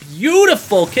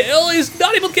beautiful kill. He's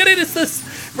not able to get it. It's this.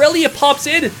 Relia pops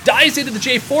in, dives into the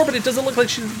J4, but it doesn't look like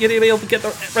she's able to get the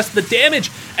rest of the damage.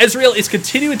 Ezreal is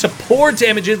continuing to pour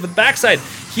damage into the backside.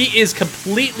 He is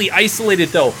completely isolated,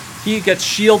 though. He gets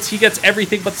shields, he gets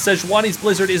everything, but Sejuani's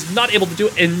Blizzard is not able to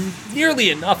do nearly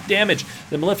enough damage.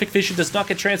 The Malefic Vision does not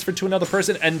get transferred to another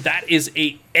person, and that is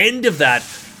a end of that.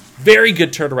 Very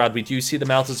good turnaround. We do see the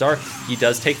Malzahar. He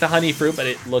does take the Honey Fruit, but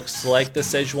it looks like the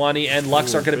Sejuani and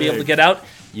Lux are going to be able to get out.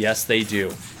 Yes, they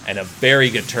do. And a very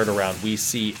good turnaround. We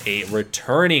see a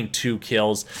returning 2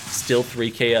 kills. Still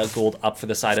 3k gold up for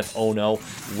the side of Ono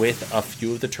with a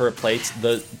few of the turret plates,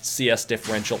 the CS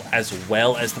differential, as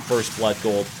well as the first blood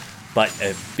gold. But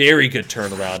a very good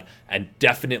turnaround and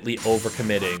definitely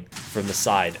overcommitting from the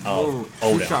side of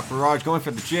Ono. True Shot Barrage going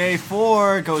for the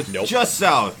J4. Goes just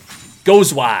south.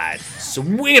 Goes wide.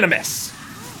 Swing and a miss.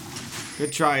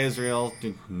 Good try, Israel.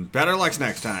 Better luck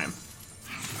next time.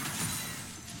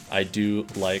 I do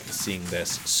like seeing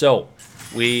this. So,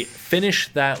 we finish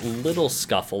that little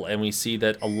scuffle, and we see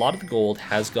that a lot of the gold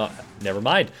has got... Never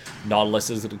mind. Nautilus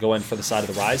is going to go in for the side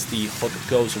of the Rise. The hook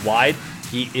goes wide.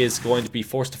 He is going to be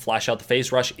forced to flash out. The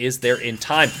phase rush is there in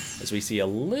time, as we see a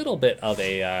little bit of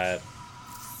a,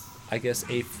 I guess,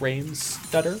 a frame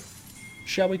stutter,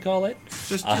 shall we call it?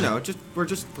 Just, we're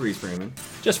just freeze framing.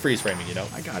 Just freeze framing, you know.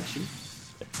 I got you.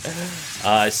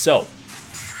 So,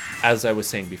 as I was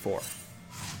saying before,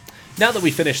 now that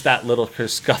we finished that little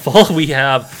scuffle, we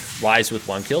have Rise with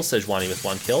 1 kill, Sejuani with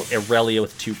 1 kill, Aurelia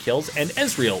with 2 kills, and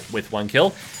Ezreal with 1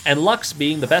 kill, and Lux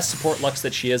being the best support Lux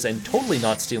that she is and totally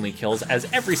not stealing kills, as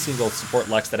every single support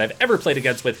Lux that I've ever played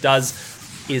against with does,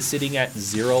 is sitting at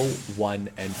 0, 1,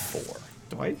 and 4.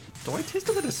 Do I taste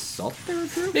a bit of salt there,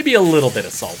 Drew? Maybe a little bit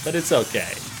of salt, but it's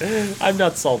okay. I'm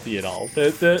not salty at all.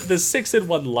 The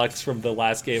 6-1 Lux from the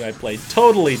last game I played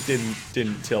totally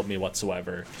didn't tilt me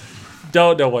whatsoever.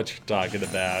 Don't know what you're talking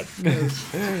about.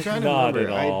 Not at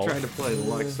all. I try to play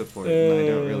Lux support, and I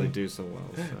don't really do so well.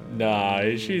 So.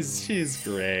 Nah, she's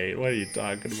great. What are you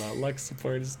talking about? Lux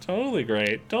support is totally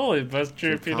great. Totally the best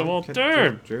champion of all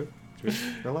time. Drew,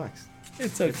 relax.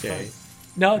 It's okay.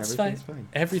 No, it's fine.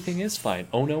 Everything is fine.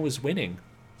 Ono is winning.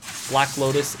 Black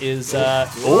Lotus is,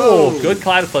 good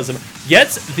Cataclysm.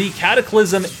 Gets the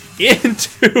Cataclysm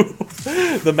into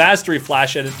the Mastery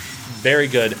Flash, and very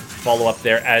good follow-up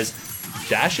there as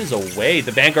dashes away.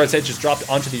 The Vanguard's Edge just dropped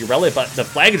onto the Aurelia, but the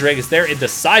Flag Drag is there in the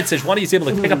side. Sejuani is able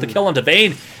to pick up the kill onto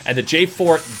Vayne, and the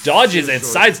J4 dodges and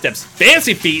sidesteps.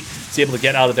 Fancy feet is able to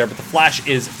get out of there, but the Flash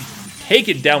is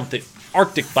taken down with the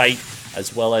Arctic Bite,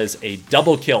 as well as a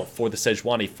double kill for the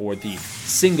Sejuani for the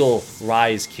single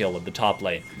Rise kill of the top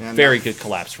lane. Man, very good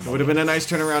collapse from him. It would have been a nice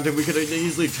turnaround if we could have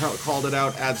easily called it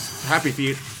out as Happy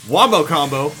Feet Wombo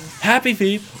Combo. Happy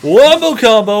Feet Wombo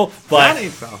Combo,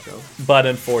 but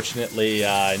unfortunately,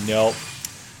 no,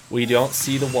 we don't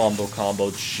see the Wombo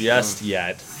Combo just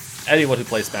yet. Anyone who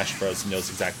plays Smash Bros.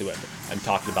 Knows exactly what I'm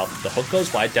talking about. The hook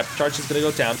goes wide, depth charge is going to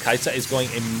go down. Kaisa is going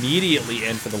immediately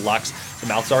in for the Lux. The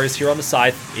Malzahar is here on the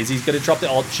side. Izzy's going to drop the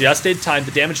ult just in time.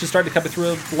 The damage is starting to come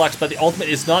through the Lux, but the ultimate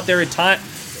is not there in time.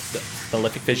 The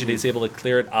Malefic Vision is able to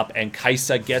clear it up, and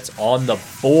Kaisa gets on the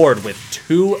board with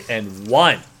 2 and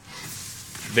 1.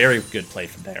 Very good play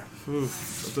from there.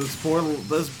 Those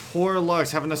poor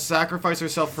Lux having to sacrifice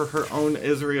herself for her own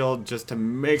Israel just to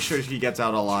make sure she gets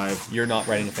out alive. You're not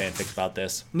writing a fanfic about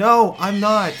this. No, I'm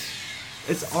not.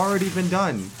 It's already been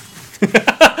done.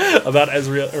 About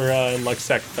Ezreal or Lux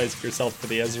sacrificing yourself for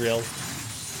the Ezreal.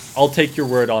 I'll take your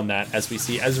word on that as we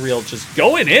see Ezreal just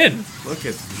going in. Look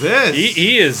at this.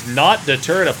 He is not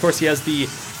deterred. Of course, he has the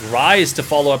Rise to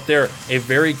follow up there. A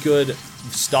very good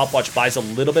stopwatch, buys a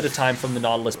little bit of time from the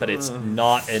Nautilus, but it's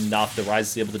not enough. The Rise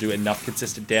is able to do enough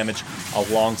consistent damage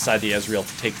alongside the Ezreal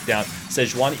to take it down.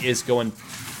 Sejuani is going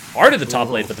hard at the top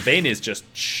lane, but the Vayne is just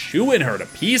chewing her to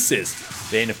pieces.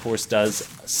 Vayne, of course, does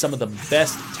some of the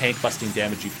best tank-busting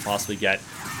damage you can possibly get.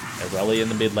 Irelia in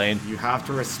the mid lane. You have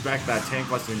to respect that tank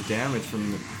busting damage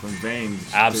from Vayne.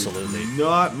 Absolutely. There's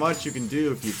not much you can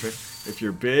do if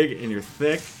you're big and you're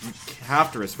thick. You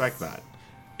have to respect that.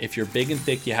 If you're big and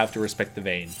thick, you have to respect the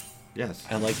Vayne. Yes.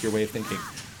 I like your way of thinking.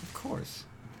 Of course.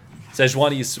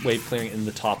 Sejuani is wave clearing in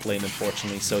the top lane,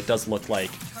 unfortunately, so it does look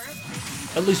like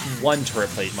at least one turret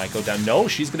plate might go down. No,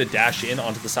 she's going to dash in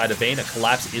onto the side of Vayne. A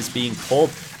collapse is being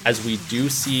pulled as we do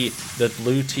see the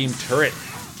blue team turret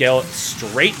go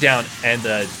straight down, and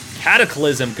the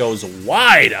Cataclysm goes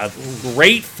wide. A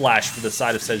great flash for the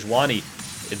side of Sejuani.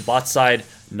 In the bot side,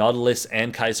 Nautilus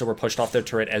and Kai'Sa were pushed off their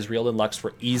turret. Ezreal and Lux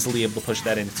were easily able to push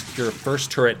that in and secure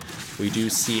first turret. We do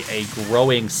see a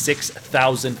growing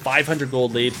 6,500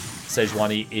 gold lead.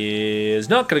 Sejuani is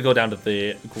not going to go down to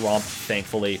the Gromp,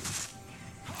 thankfully.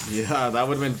 Yeah, that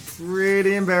would have been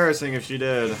pretty embarrassing if she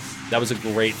did. That was a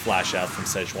great flash out from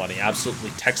Sejuani. Absolutely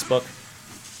textbook.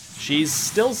 She's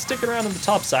still sticking around on the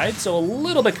top side, so a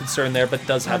little bit concerned there, but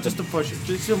does have just to push,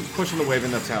 just pushing the wave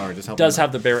in the tower, just help. Does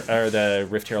have the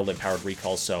Rift Herald empowered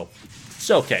recall, so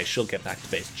it's okay. She'll get back to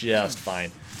base just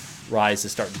fine. Rise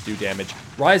is starting to do damage.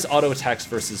 Rise auto attacks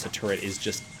versus a turret is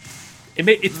just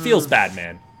it feels bad,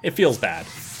 man. It feels bad.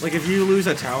 Like if you lose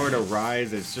a tower to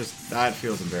Rise, it's just that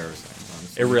feels embarrassing.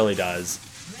 Honestly. It really does.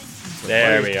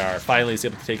 There we are. Finally, he's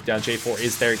able to take it down. J4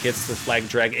 is there. Gets the flag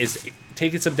drag. Is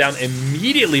taking some down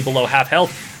immediately below half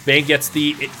health. Vayne gets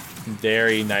the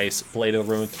very nice Blade of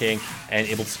the Ruined King and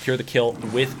able to secure the kill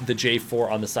with the J4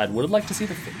 on the side. Would have liked to see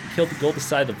the kill to go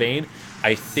beside the Vayne.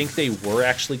 I think they were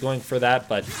actually going for that,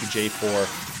 but the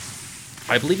J4,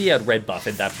 I believe he had red buff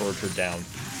and that burned her down.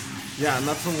 Yeah, and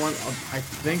that's the one, I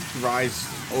think Rise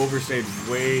overstayed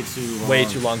way too long. Way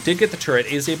too long. Did get the turret,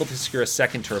 is able to secure a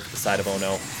second turret for the side of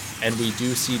Ono. And we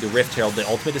do see the Rift Herald. The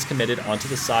ultimate is committed onto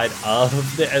the side of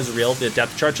the Ezreal. The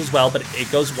depth charge as well, but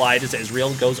it goes wide as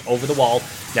Ezreal goes over the wall.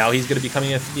 Now he's going to be coming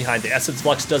in from behind. The Essence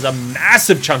Flux does a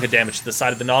massive chunk of damage to the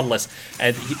side of the Nautilus,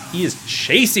 and he is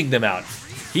chasing them out.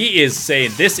 He is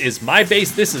saying, this is my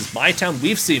base, this is my town.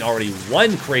 We've seen already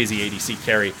one crazy ADC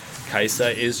carry.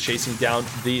 Kai'Sa is chasing down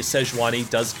the Sejuani,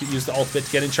 does use the ultimate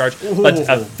to get in charge, but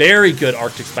a very good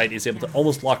Arctic Spite is able to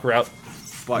almost lock her out.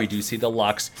 We do see the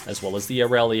Lux, as well as the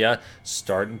Irelia,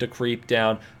 starting to creep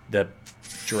down. The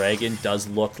Dragon does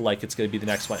look like it's going to be the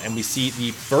next one. And we see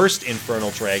the first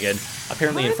Infernal Dragon.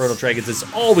 Apparently Infernal Dragons is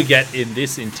all we get in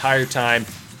this entire time.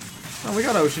 Oh, we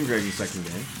got Ocean Dragon second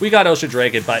game. We got Ocean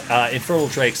Dragon, but Infernal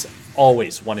Drakes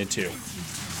always 1 and 2.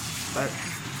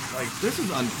 This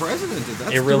is unprecedented.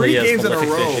 That's it really 3 is. games in a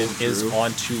Prolific row. Vision is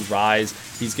on to Rise.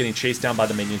 He's getting chased down by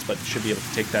the minions, but should be able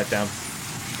to take that down.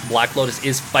 Black Lotus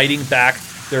is fighting back.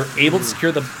 They're able to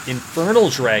secure the Infernal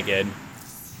Dragon,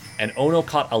 and Ono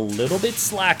caught a little bit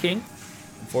slacking.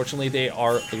 Unfortunately, they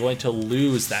are going to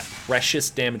lose that precious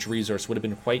damage resource. Would have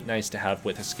been quite nice to have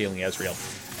with a scaling Ezreal.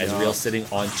 Ezreal sitting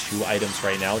on 2 items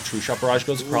right now. True Shot Barrage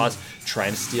goes across,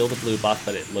 trying to steal the blue buff,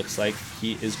 but it looks like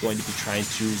he is going to be trying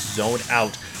to zone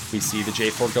out. We see the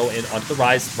J4 go in onto the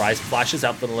Rise. Rise flashes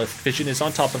out, but the Vision is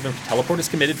on top of him. Teleport is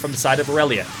committed from the side of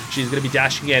Irelia. She's going to be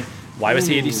dashing in.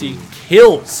 YYC ADC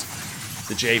kills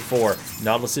the J4.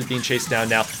 Nautilus is being chased down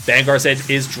now. Vanguard's Edge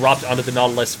is dropped onto the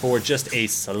Nautilus for just a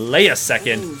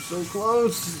second. Ooh, so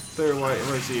close there,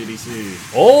 YYC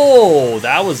ADC. Oh,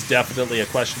 that was definitely a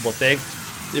questionable thing.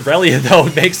 Irelia, though,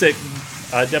 makes it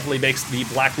definitely makes the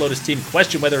Black Lotus team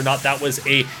question whether or not that was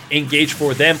a engage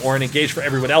for them or an engage for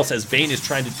everyone else, as Vayne is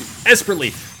trying to do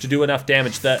desperately to do enough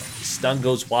damage. The stun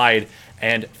goes wide,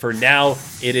 and for now,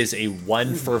 it is a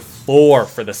 1 for 4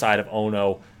 for the side of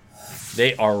Ono.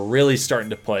 They are really starting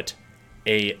to put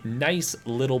a nice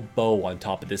little bow on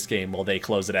top of this game while they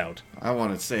close it out. I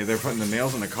want to say they're putting the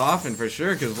nails in the coffin for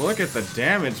sure, because look at the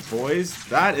damage, boys.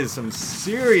 That is some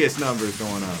serious numbers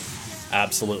going up.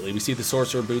 Absolutely. We see the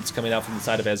Sorcerer Boots coming out from the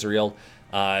side of Ezreal.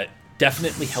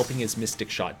 Definitely helping his Mystic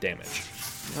Shot damage.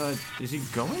 Is he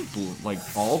going blue, like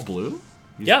all blue?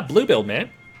 Yeah, blue build, man.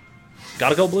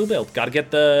 Gotta go blue build. Gotta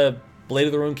get the Blade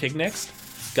of the Ruined King next.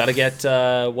 Gotta get,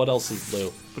 what else is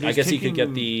blue? I guess he could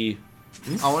get the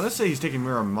I want to say he's taking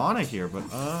Miramana here, but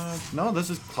no, this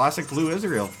is classic blue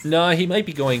Israel. No, he might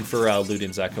be going for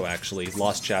Luden's Echo, actually.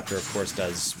 Lost Chapter, of course,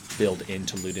 does build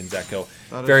into Luden's Echo.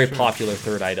 Very popular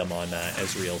third item on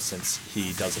Ezreal since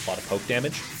he does a lot of poke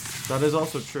damage. That is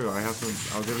also true.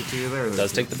 I'll give it to you there.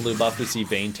 Does take the blue buff. We see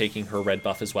Vayne taking her red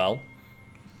buff as well.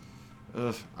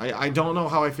 I don't know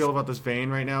how I feel about this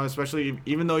Vayne right now, especially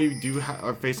even though you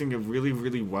are facing it really,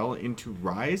 really well into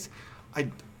Rise. I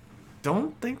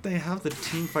don't think they have the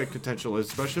team fight potential,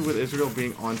 especially with Israel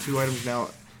being on 2 items now.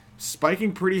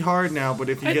 Spiking pretty hard now, but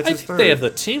if he gets his third... they have the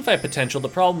team fight potential. The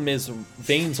problem is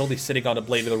Vayne's only sitting on a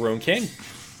Blade of the Ruined King.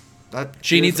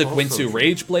 She needs a Gwinsu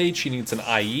Rage Blade, she needs an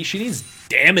IE, she needs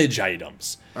damage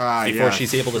items before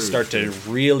she's able to start to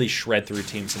really shred through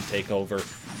teams and take over.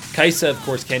 Kai'Sa, of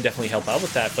course, can definitely help out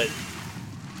with that, but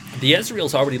the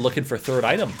Ezreal's already looking for a third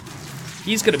item.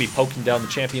 He's going to be poking down the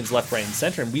champions left, right, and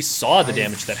center, and we saw the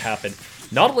damage that happened.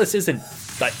 Nautilus isn't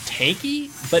that tanky,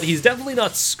 but he's definitely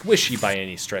not squishy by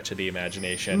any stretch of the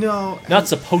imagination. No. Not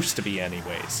supposed to be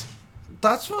anyways.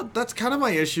 That's kind of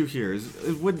my issue here.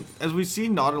 As we see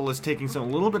Nautilus taking a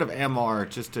little bit of MR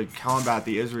just to combat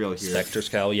the Israel here. Spectre's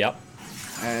Cowl, yep.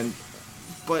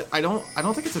 But I don't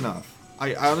think it's enough.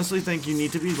 I honestly think you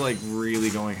need to be like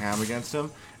really going ham against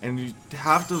him, and you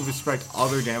have to respect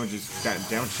other damage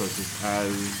choices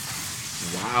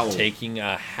as taking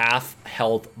a half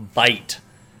health bite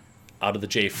out of the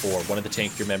J4, one of the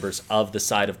tankier members of the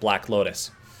side of Black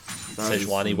Lotus.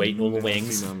 Sejuani waiting on the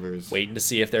wings, waiting to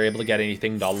see if they're able to get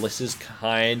anything. Nautilus is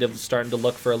kind of starting to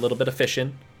look for a little bit of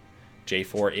fishing.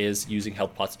 J4 is using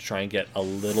health pots to try and get a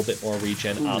little bit more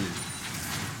regen up.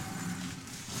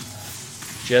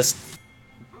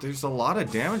 There's a lot of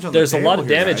damage on There's a lot of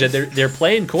damage, and they're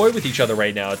playing coy with each other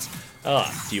right now. It's,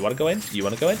 do you want to go in? Do you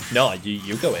want to go in? No,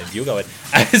 you go in. You go in.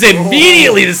 As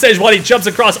immediately the Sejuani jumps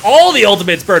across all the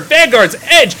ultimates burn. Vanguard's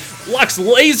Edge, Lux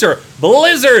Laser,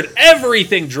 Blizzard,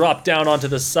 everything dropped down onto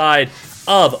the side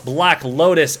of Black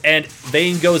Lotus, and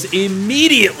Vayne goes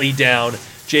immediately down.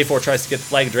 J4 tries to get the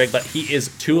Flag and Drag, but he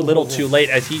is too little too late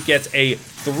as he gets a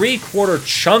 3/4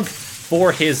 chunk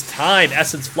for his time.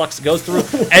 Essence Flux goes through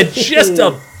and just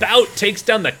about takes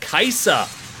down the Kai'Sa.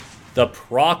 The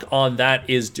proc on that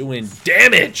is doing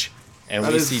damage. And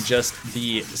we see just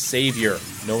the savior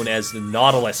known as the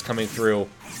Nautilus coming through.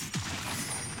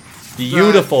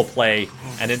 Beautiful play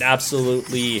and an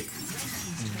absolutely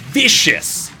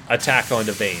vicious attack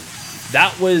onto Vayne.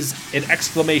 That was an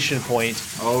exclamation point.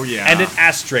 Oh, yeah. And an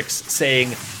asterisk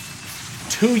saying,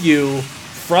 to you,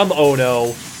 from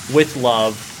Ono, with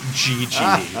love, GG.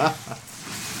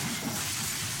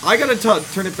 I gotta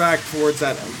turn it back towards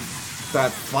that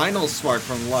final spark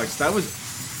from Lux. That was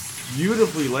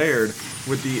beautifully layered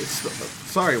with the...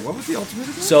 Sorry, what was the ultimate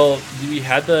again? So we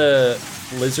had the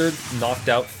Blizzard knocked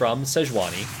out from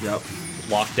Sejuani. Yep.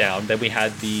 Locked down. Then we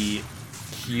had the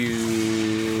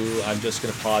Q... I'm just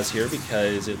going to pause here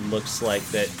because it looks like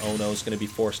that Ono's going to be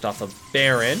forced off of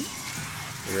Baron.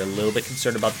 We're a little bit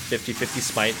concerned about the 50-50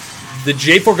 smite. The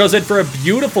J4 goes in for a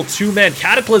beautiful 2-man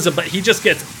Cataclysm, but he just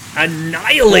gets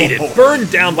annihilated, burned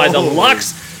down by the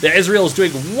Lux. The Ezreal is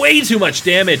doing way too much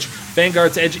damage.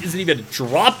 Vanguard's Edge isn't even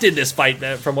dropped in this fight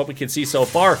from what we can see so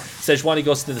far. Sejuani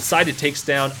goes to the side, it takes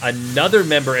down another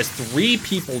member as 3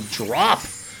 people drop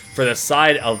for the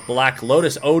side of Black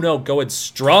Lotus. Oh no, going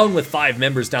strong with 5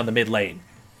 members down the mid lane.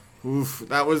 Oof,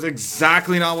 that was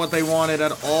exactly not what they wanted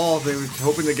at all. They were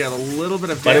hoping to get a little bit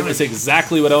of damage. But it was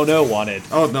exactly what Oh no wanted.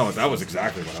 Oh no, that was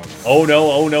exactly what Oh no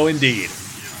wanted. Oh no indeed.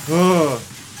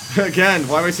 Again,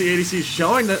 YYC ADC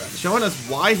showing us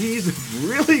why he's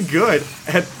really good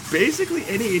at basically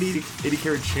any AD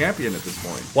carry champion at this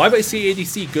point. YYC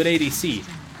ADC, good ADC.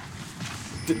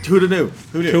 Who'd have knew?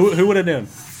 Who knew? Who would have known?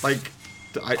 Like,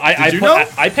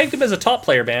 I pegged him as a top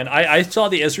player, man. I saw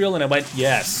the Ezreal and I went,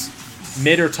 yes.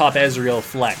 Mid or top Ezreal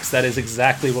flex. That is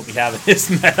exactly what we have in this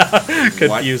meta.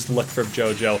 Confused look from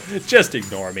JoJo. Just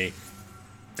ignore me.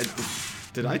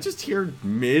 Did I just hear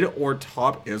mid or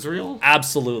top Israel?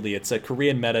 Absolutely. It's a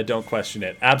Korean meta. Don't question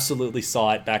it. Absolutely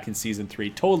saw it back in Season 3.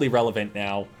 Totally relevant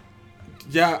now.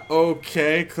 Yeah,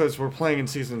 okay, because we're playing in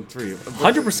Season 3.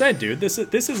 100%, dude. This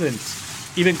isn't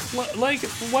even... like,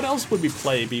 what else would we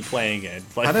be playing in?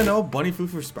 Like, I don't know. Bunny Foo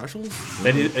for specials?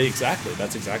 Exactly.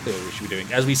 That's exactly what we should be doing.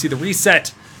 As we see the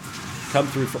reset come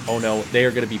through for Ono, they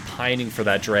are going to be pining for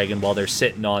that dragon while they're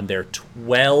sitting on their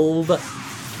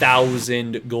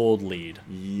 12,000 gold lead.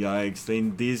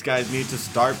 Yikes. These guys need to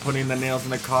start putting the nails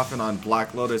in the coffin on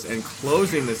Black Lotus and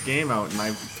closing this game out, and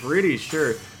I'm pretty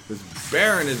sure this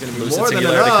Baron is going to be more than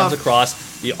enough. Comes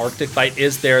across. The Arctic Bite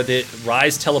is there. The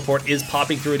Rise teleport is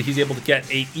popping through it. He's able to get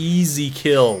an easy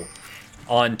kill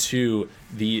onto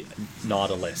the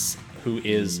Nautilus, who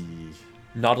is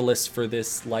Nautilus for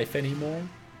this life anymore.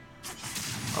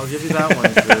 I'll give you that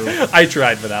one, too. I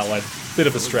tried for that one. Bit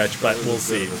of a stretch, but we'll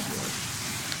see.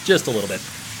 Just a little bit.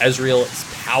 Ezreal is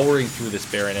powering through this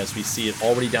Baron as we see it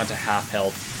already down to half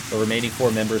health. The remaining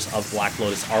 4 members of Black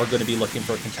Lotus are going to be looking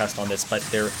for a contest on this, but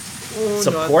their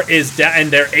support is down,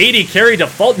 and their 80 carry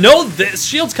default. No, the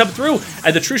shields come through,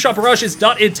 and the True Shot Barrage is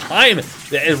not in time.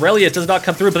 The Irelia does not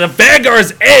come through, but the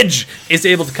Vanguard's Edge is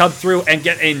able to come through and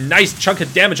get a nice chunk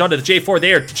of damage onto the J4.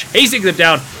 They are chasing them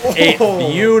down. A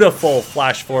beautiful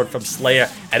flash forward from Slayer,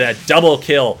 and a double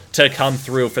kill to come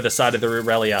through for the side of the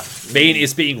Irelia. Vayne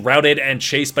is being routed and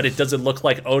chased, but it doesn't look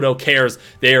like Ono cares.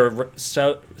 They are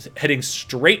heading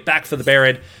straight back for the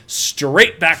Baron,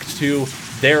 straight back to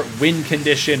their win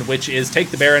condition, which is take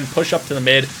the Baron, push up to the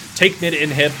mid, take mid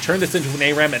inhib, turn this into an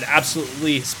ARAM, and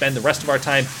absolutely spend the rest of our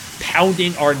time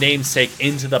pounding our namesake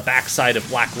into the backside of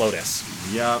Black Lotus.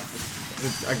 Yep.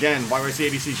 Again, YYC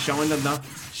ADC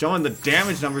showing the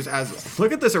damage numbers as,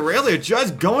 look at this Aurelia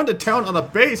just going to town on the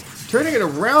base, turning it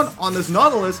around on this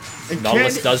Nautilus. And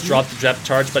Nautilus does drop the depth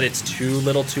charge, but it's too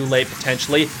little too late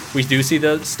potentially. We do see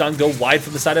the stun go wide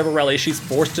from the side of Aurelia. She's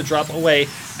forced to drop away,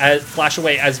 flash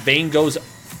away as Vayne goes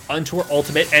onto her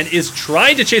ultimate and is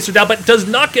trying to chase her down, but does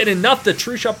not get enough. The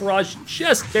True Shot Barrage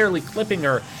just barely clipping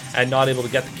her and not able to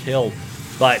get the kill.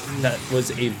 But that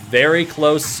was a very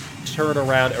close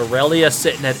turnaround. Aurelia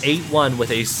sitting at 8-1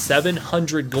 with a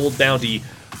 700 gold bounty.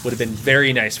 Would have been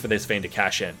very nice for this Vayne to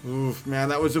cash in. Oof, man,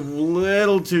 that was a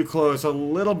little too close. A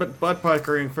little bit butt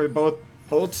puckering for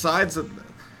both sides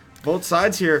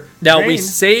here. Now, Vayne, we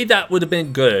say that would have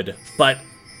been good, but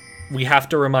we have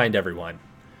to remind everyone.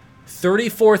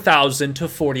 34,000 to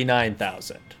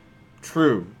 49,000.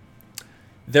 True.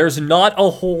 There's not a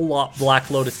whole lot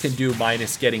Black Lotus can do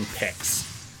minus getting picks.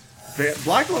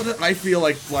 Black Lotus, I feel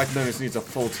like Black Lotus needs a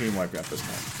full team wipe at this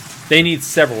point. They need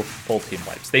several full team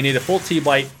wipes. They need a full team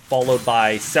wipe followed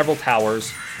by several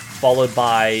towers, followed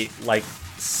by, like,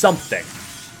 something.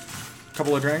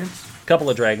 Couple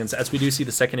of dragons, as we do see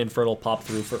the second Infernal pop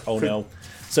through for Ono.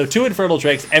 So 2 Infernal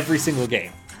Drakes every single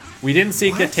game. We didn't see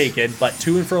it get taken, but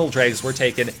 2 Infernal Drags were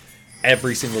taken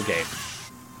every single game.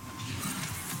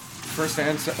 First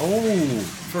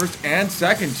and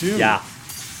second, too. Yeah.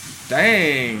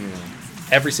 Dang.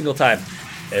 Every single time.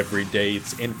 Every day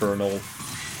it's Infernal.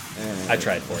 I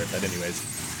tried for it, but anyways.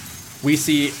 We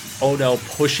see Ono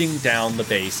pushing down the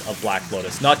base of Black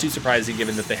Lotus. Not too surprising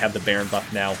given that they have the Baron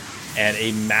buff now and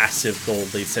a massive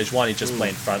gold lead. Sejuani just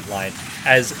playing front line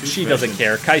as she doesn't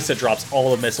care. Kai'Sa drops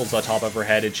all the missiles on top of her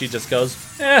head and she just goes,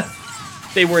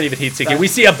 they weren't even heat seeking. We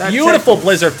see a beautiful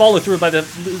Blizzard follow through by the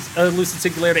Lucid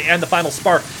Singularity and the final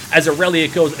Spark as Aurelia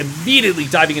goes immediately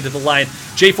diving into the line.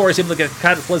 J4 is able to get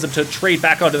Cataclysm to trade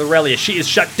back onto the Aurelia. She is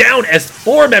shut down as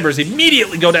 4 members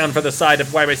immediately go down for the side of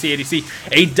YYC ADC.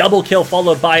 A double kill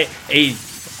followed by a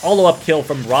follow-up kill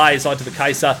from Ryze onto the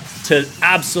Kai'Sa to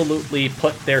absolutely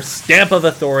put their stamp of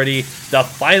authority, the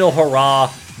final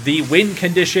hurrah, the win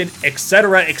condition,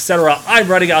 etc., etc. I'm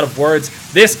running out of words.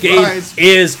 This game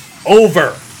is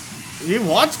over. They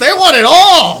want it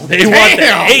all. They want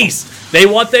the ace. They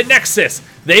want the Nexus.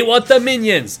 They want the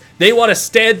minions. They want to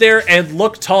stand there and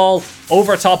look tall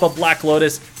over top of Black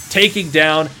Lotus, taking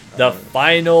down the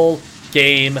final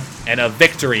game and a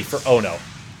victory for Ono.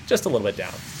 Just a little bit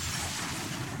down.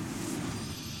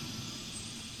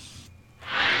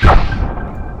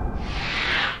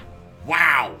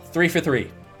 Wow. 3 for 3.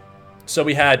 So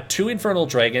we had 2 Infernal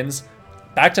Dragons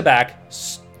back-to-back.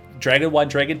 Dragon 1,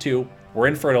 Dragon 2 were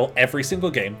Infernal every single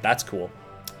game. That's cool.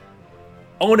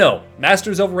 Oh no,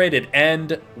 Masters overrated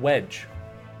and Wedge.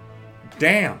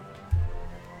 Damn.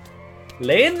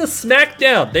 Laying the smack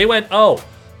down. They went, oh,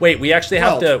 wait, we actually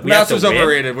have to win. Masters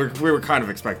overrated. We were kind of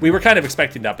expecting. We were kind of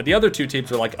expecting that, but the other 2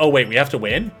 teams were like, oh wait, we have to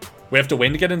win? We have to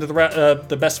win to get into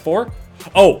the best 4?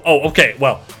 Oh, okay,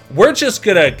 well, we're just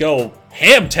gonna go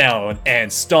Hamtown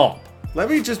and stomp. Let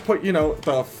me just put,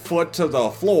 the foot to the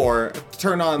floor,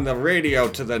 turn on the radio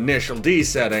to the initial D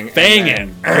setting. Bang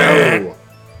it. Go.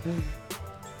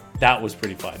 That was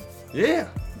pretty fun. Yeah.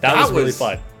 That was really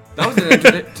fun. That was an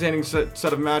entertaining set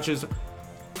of matches.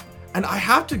 And I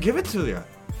have to give it to you.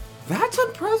 That's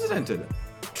unprecedented.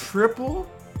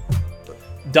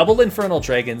 Double Infernal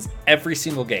Dragons every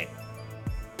single game.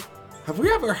 Have we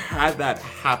ever had that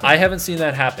happen? I haven't seen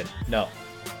that happen. No.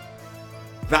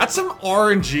 That's some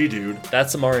RNG, dude.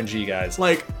 That's some RNG, guys.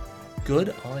 Like,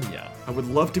 good on ya. I would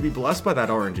love to be blessed by that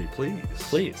RNG, please.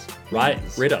 Please. Right.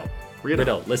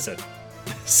 Rido, listen.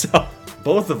 So,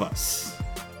 both of us.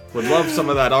 Would love some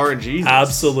of that RNG.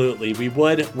 Absolutely, we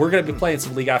would. We're going to be playing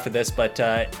some League after this, but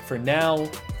for now,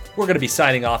 we're going to be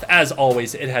signing off. As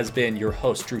always, it has been your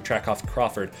host, Drew Trackoff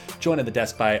Crawford, joined at the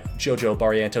desk by Jojo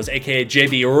Barrientos, aka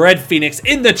JB Red Phoenix,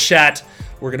 in the chat.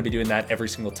 We're going to be doing that every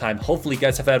single time. Hopefully, you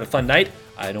guys have had a fun night.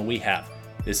 I know we have.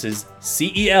 This is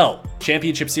CEL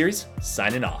Championship Series,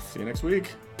 signing off. See you next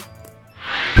week.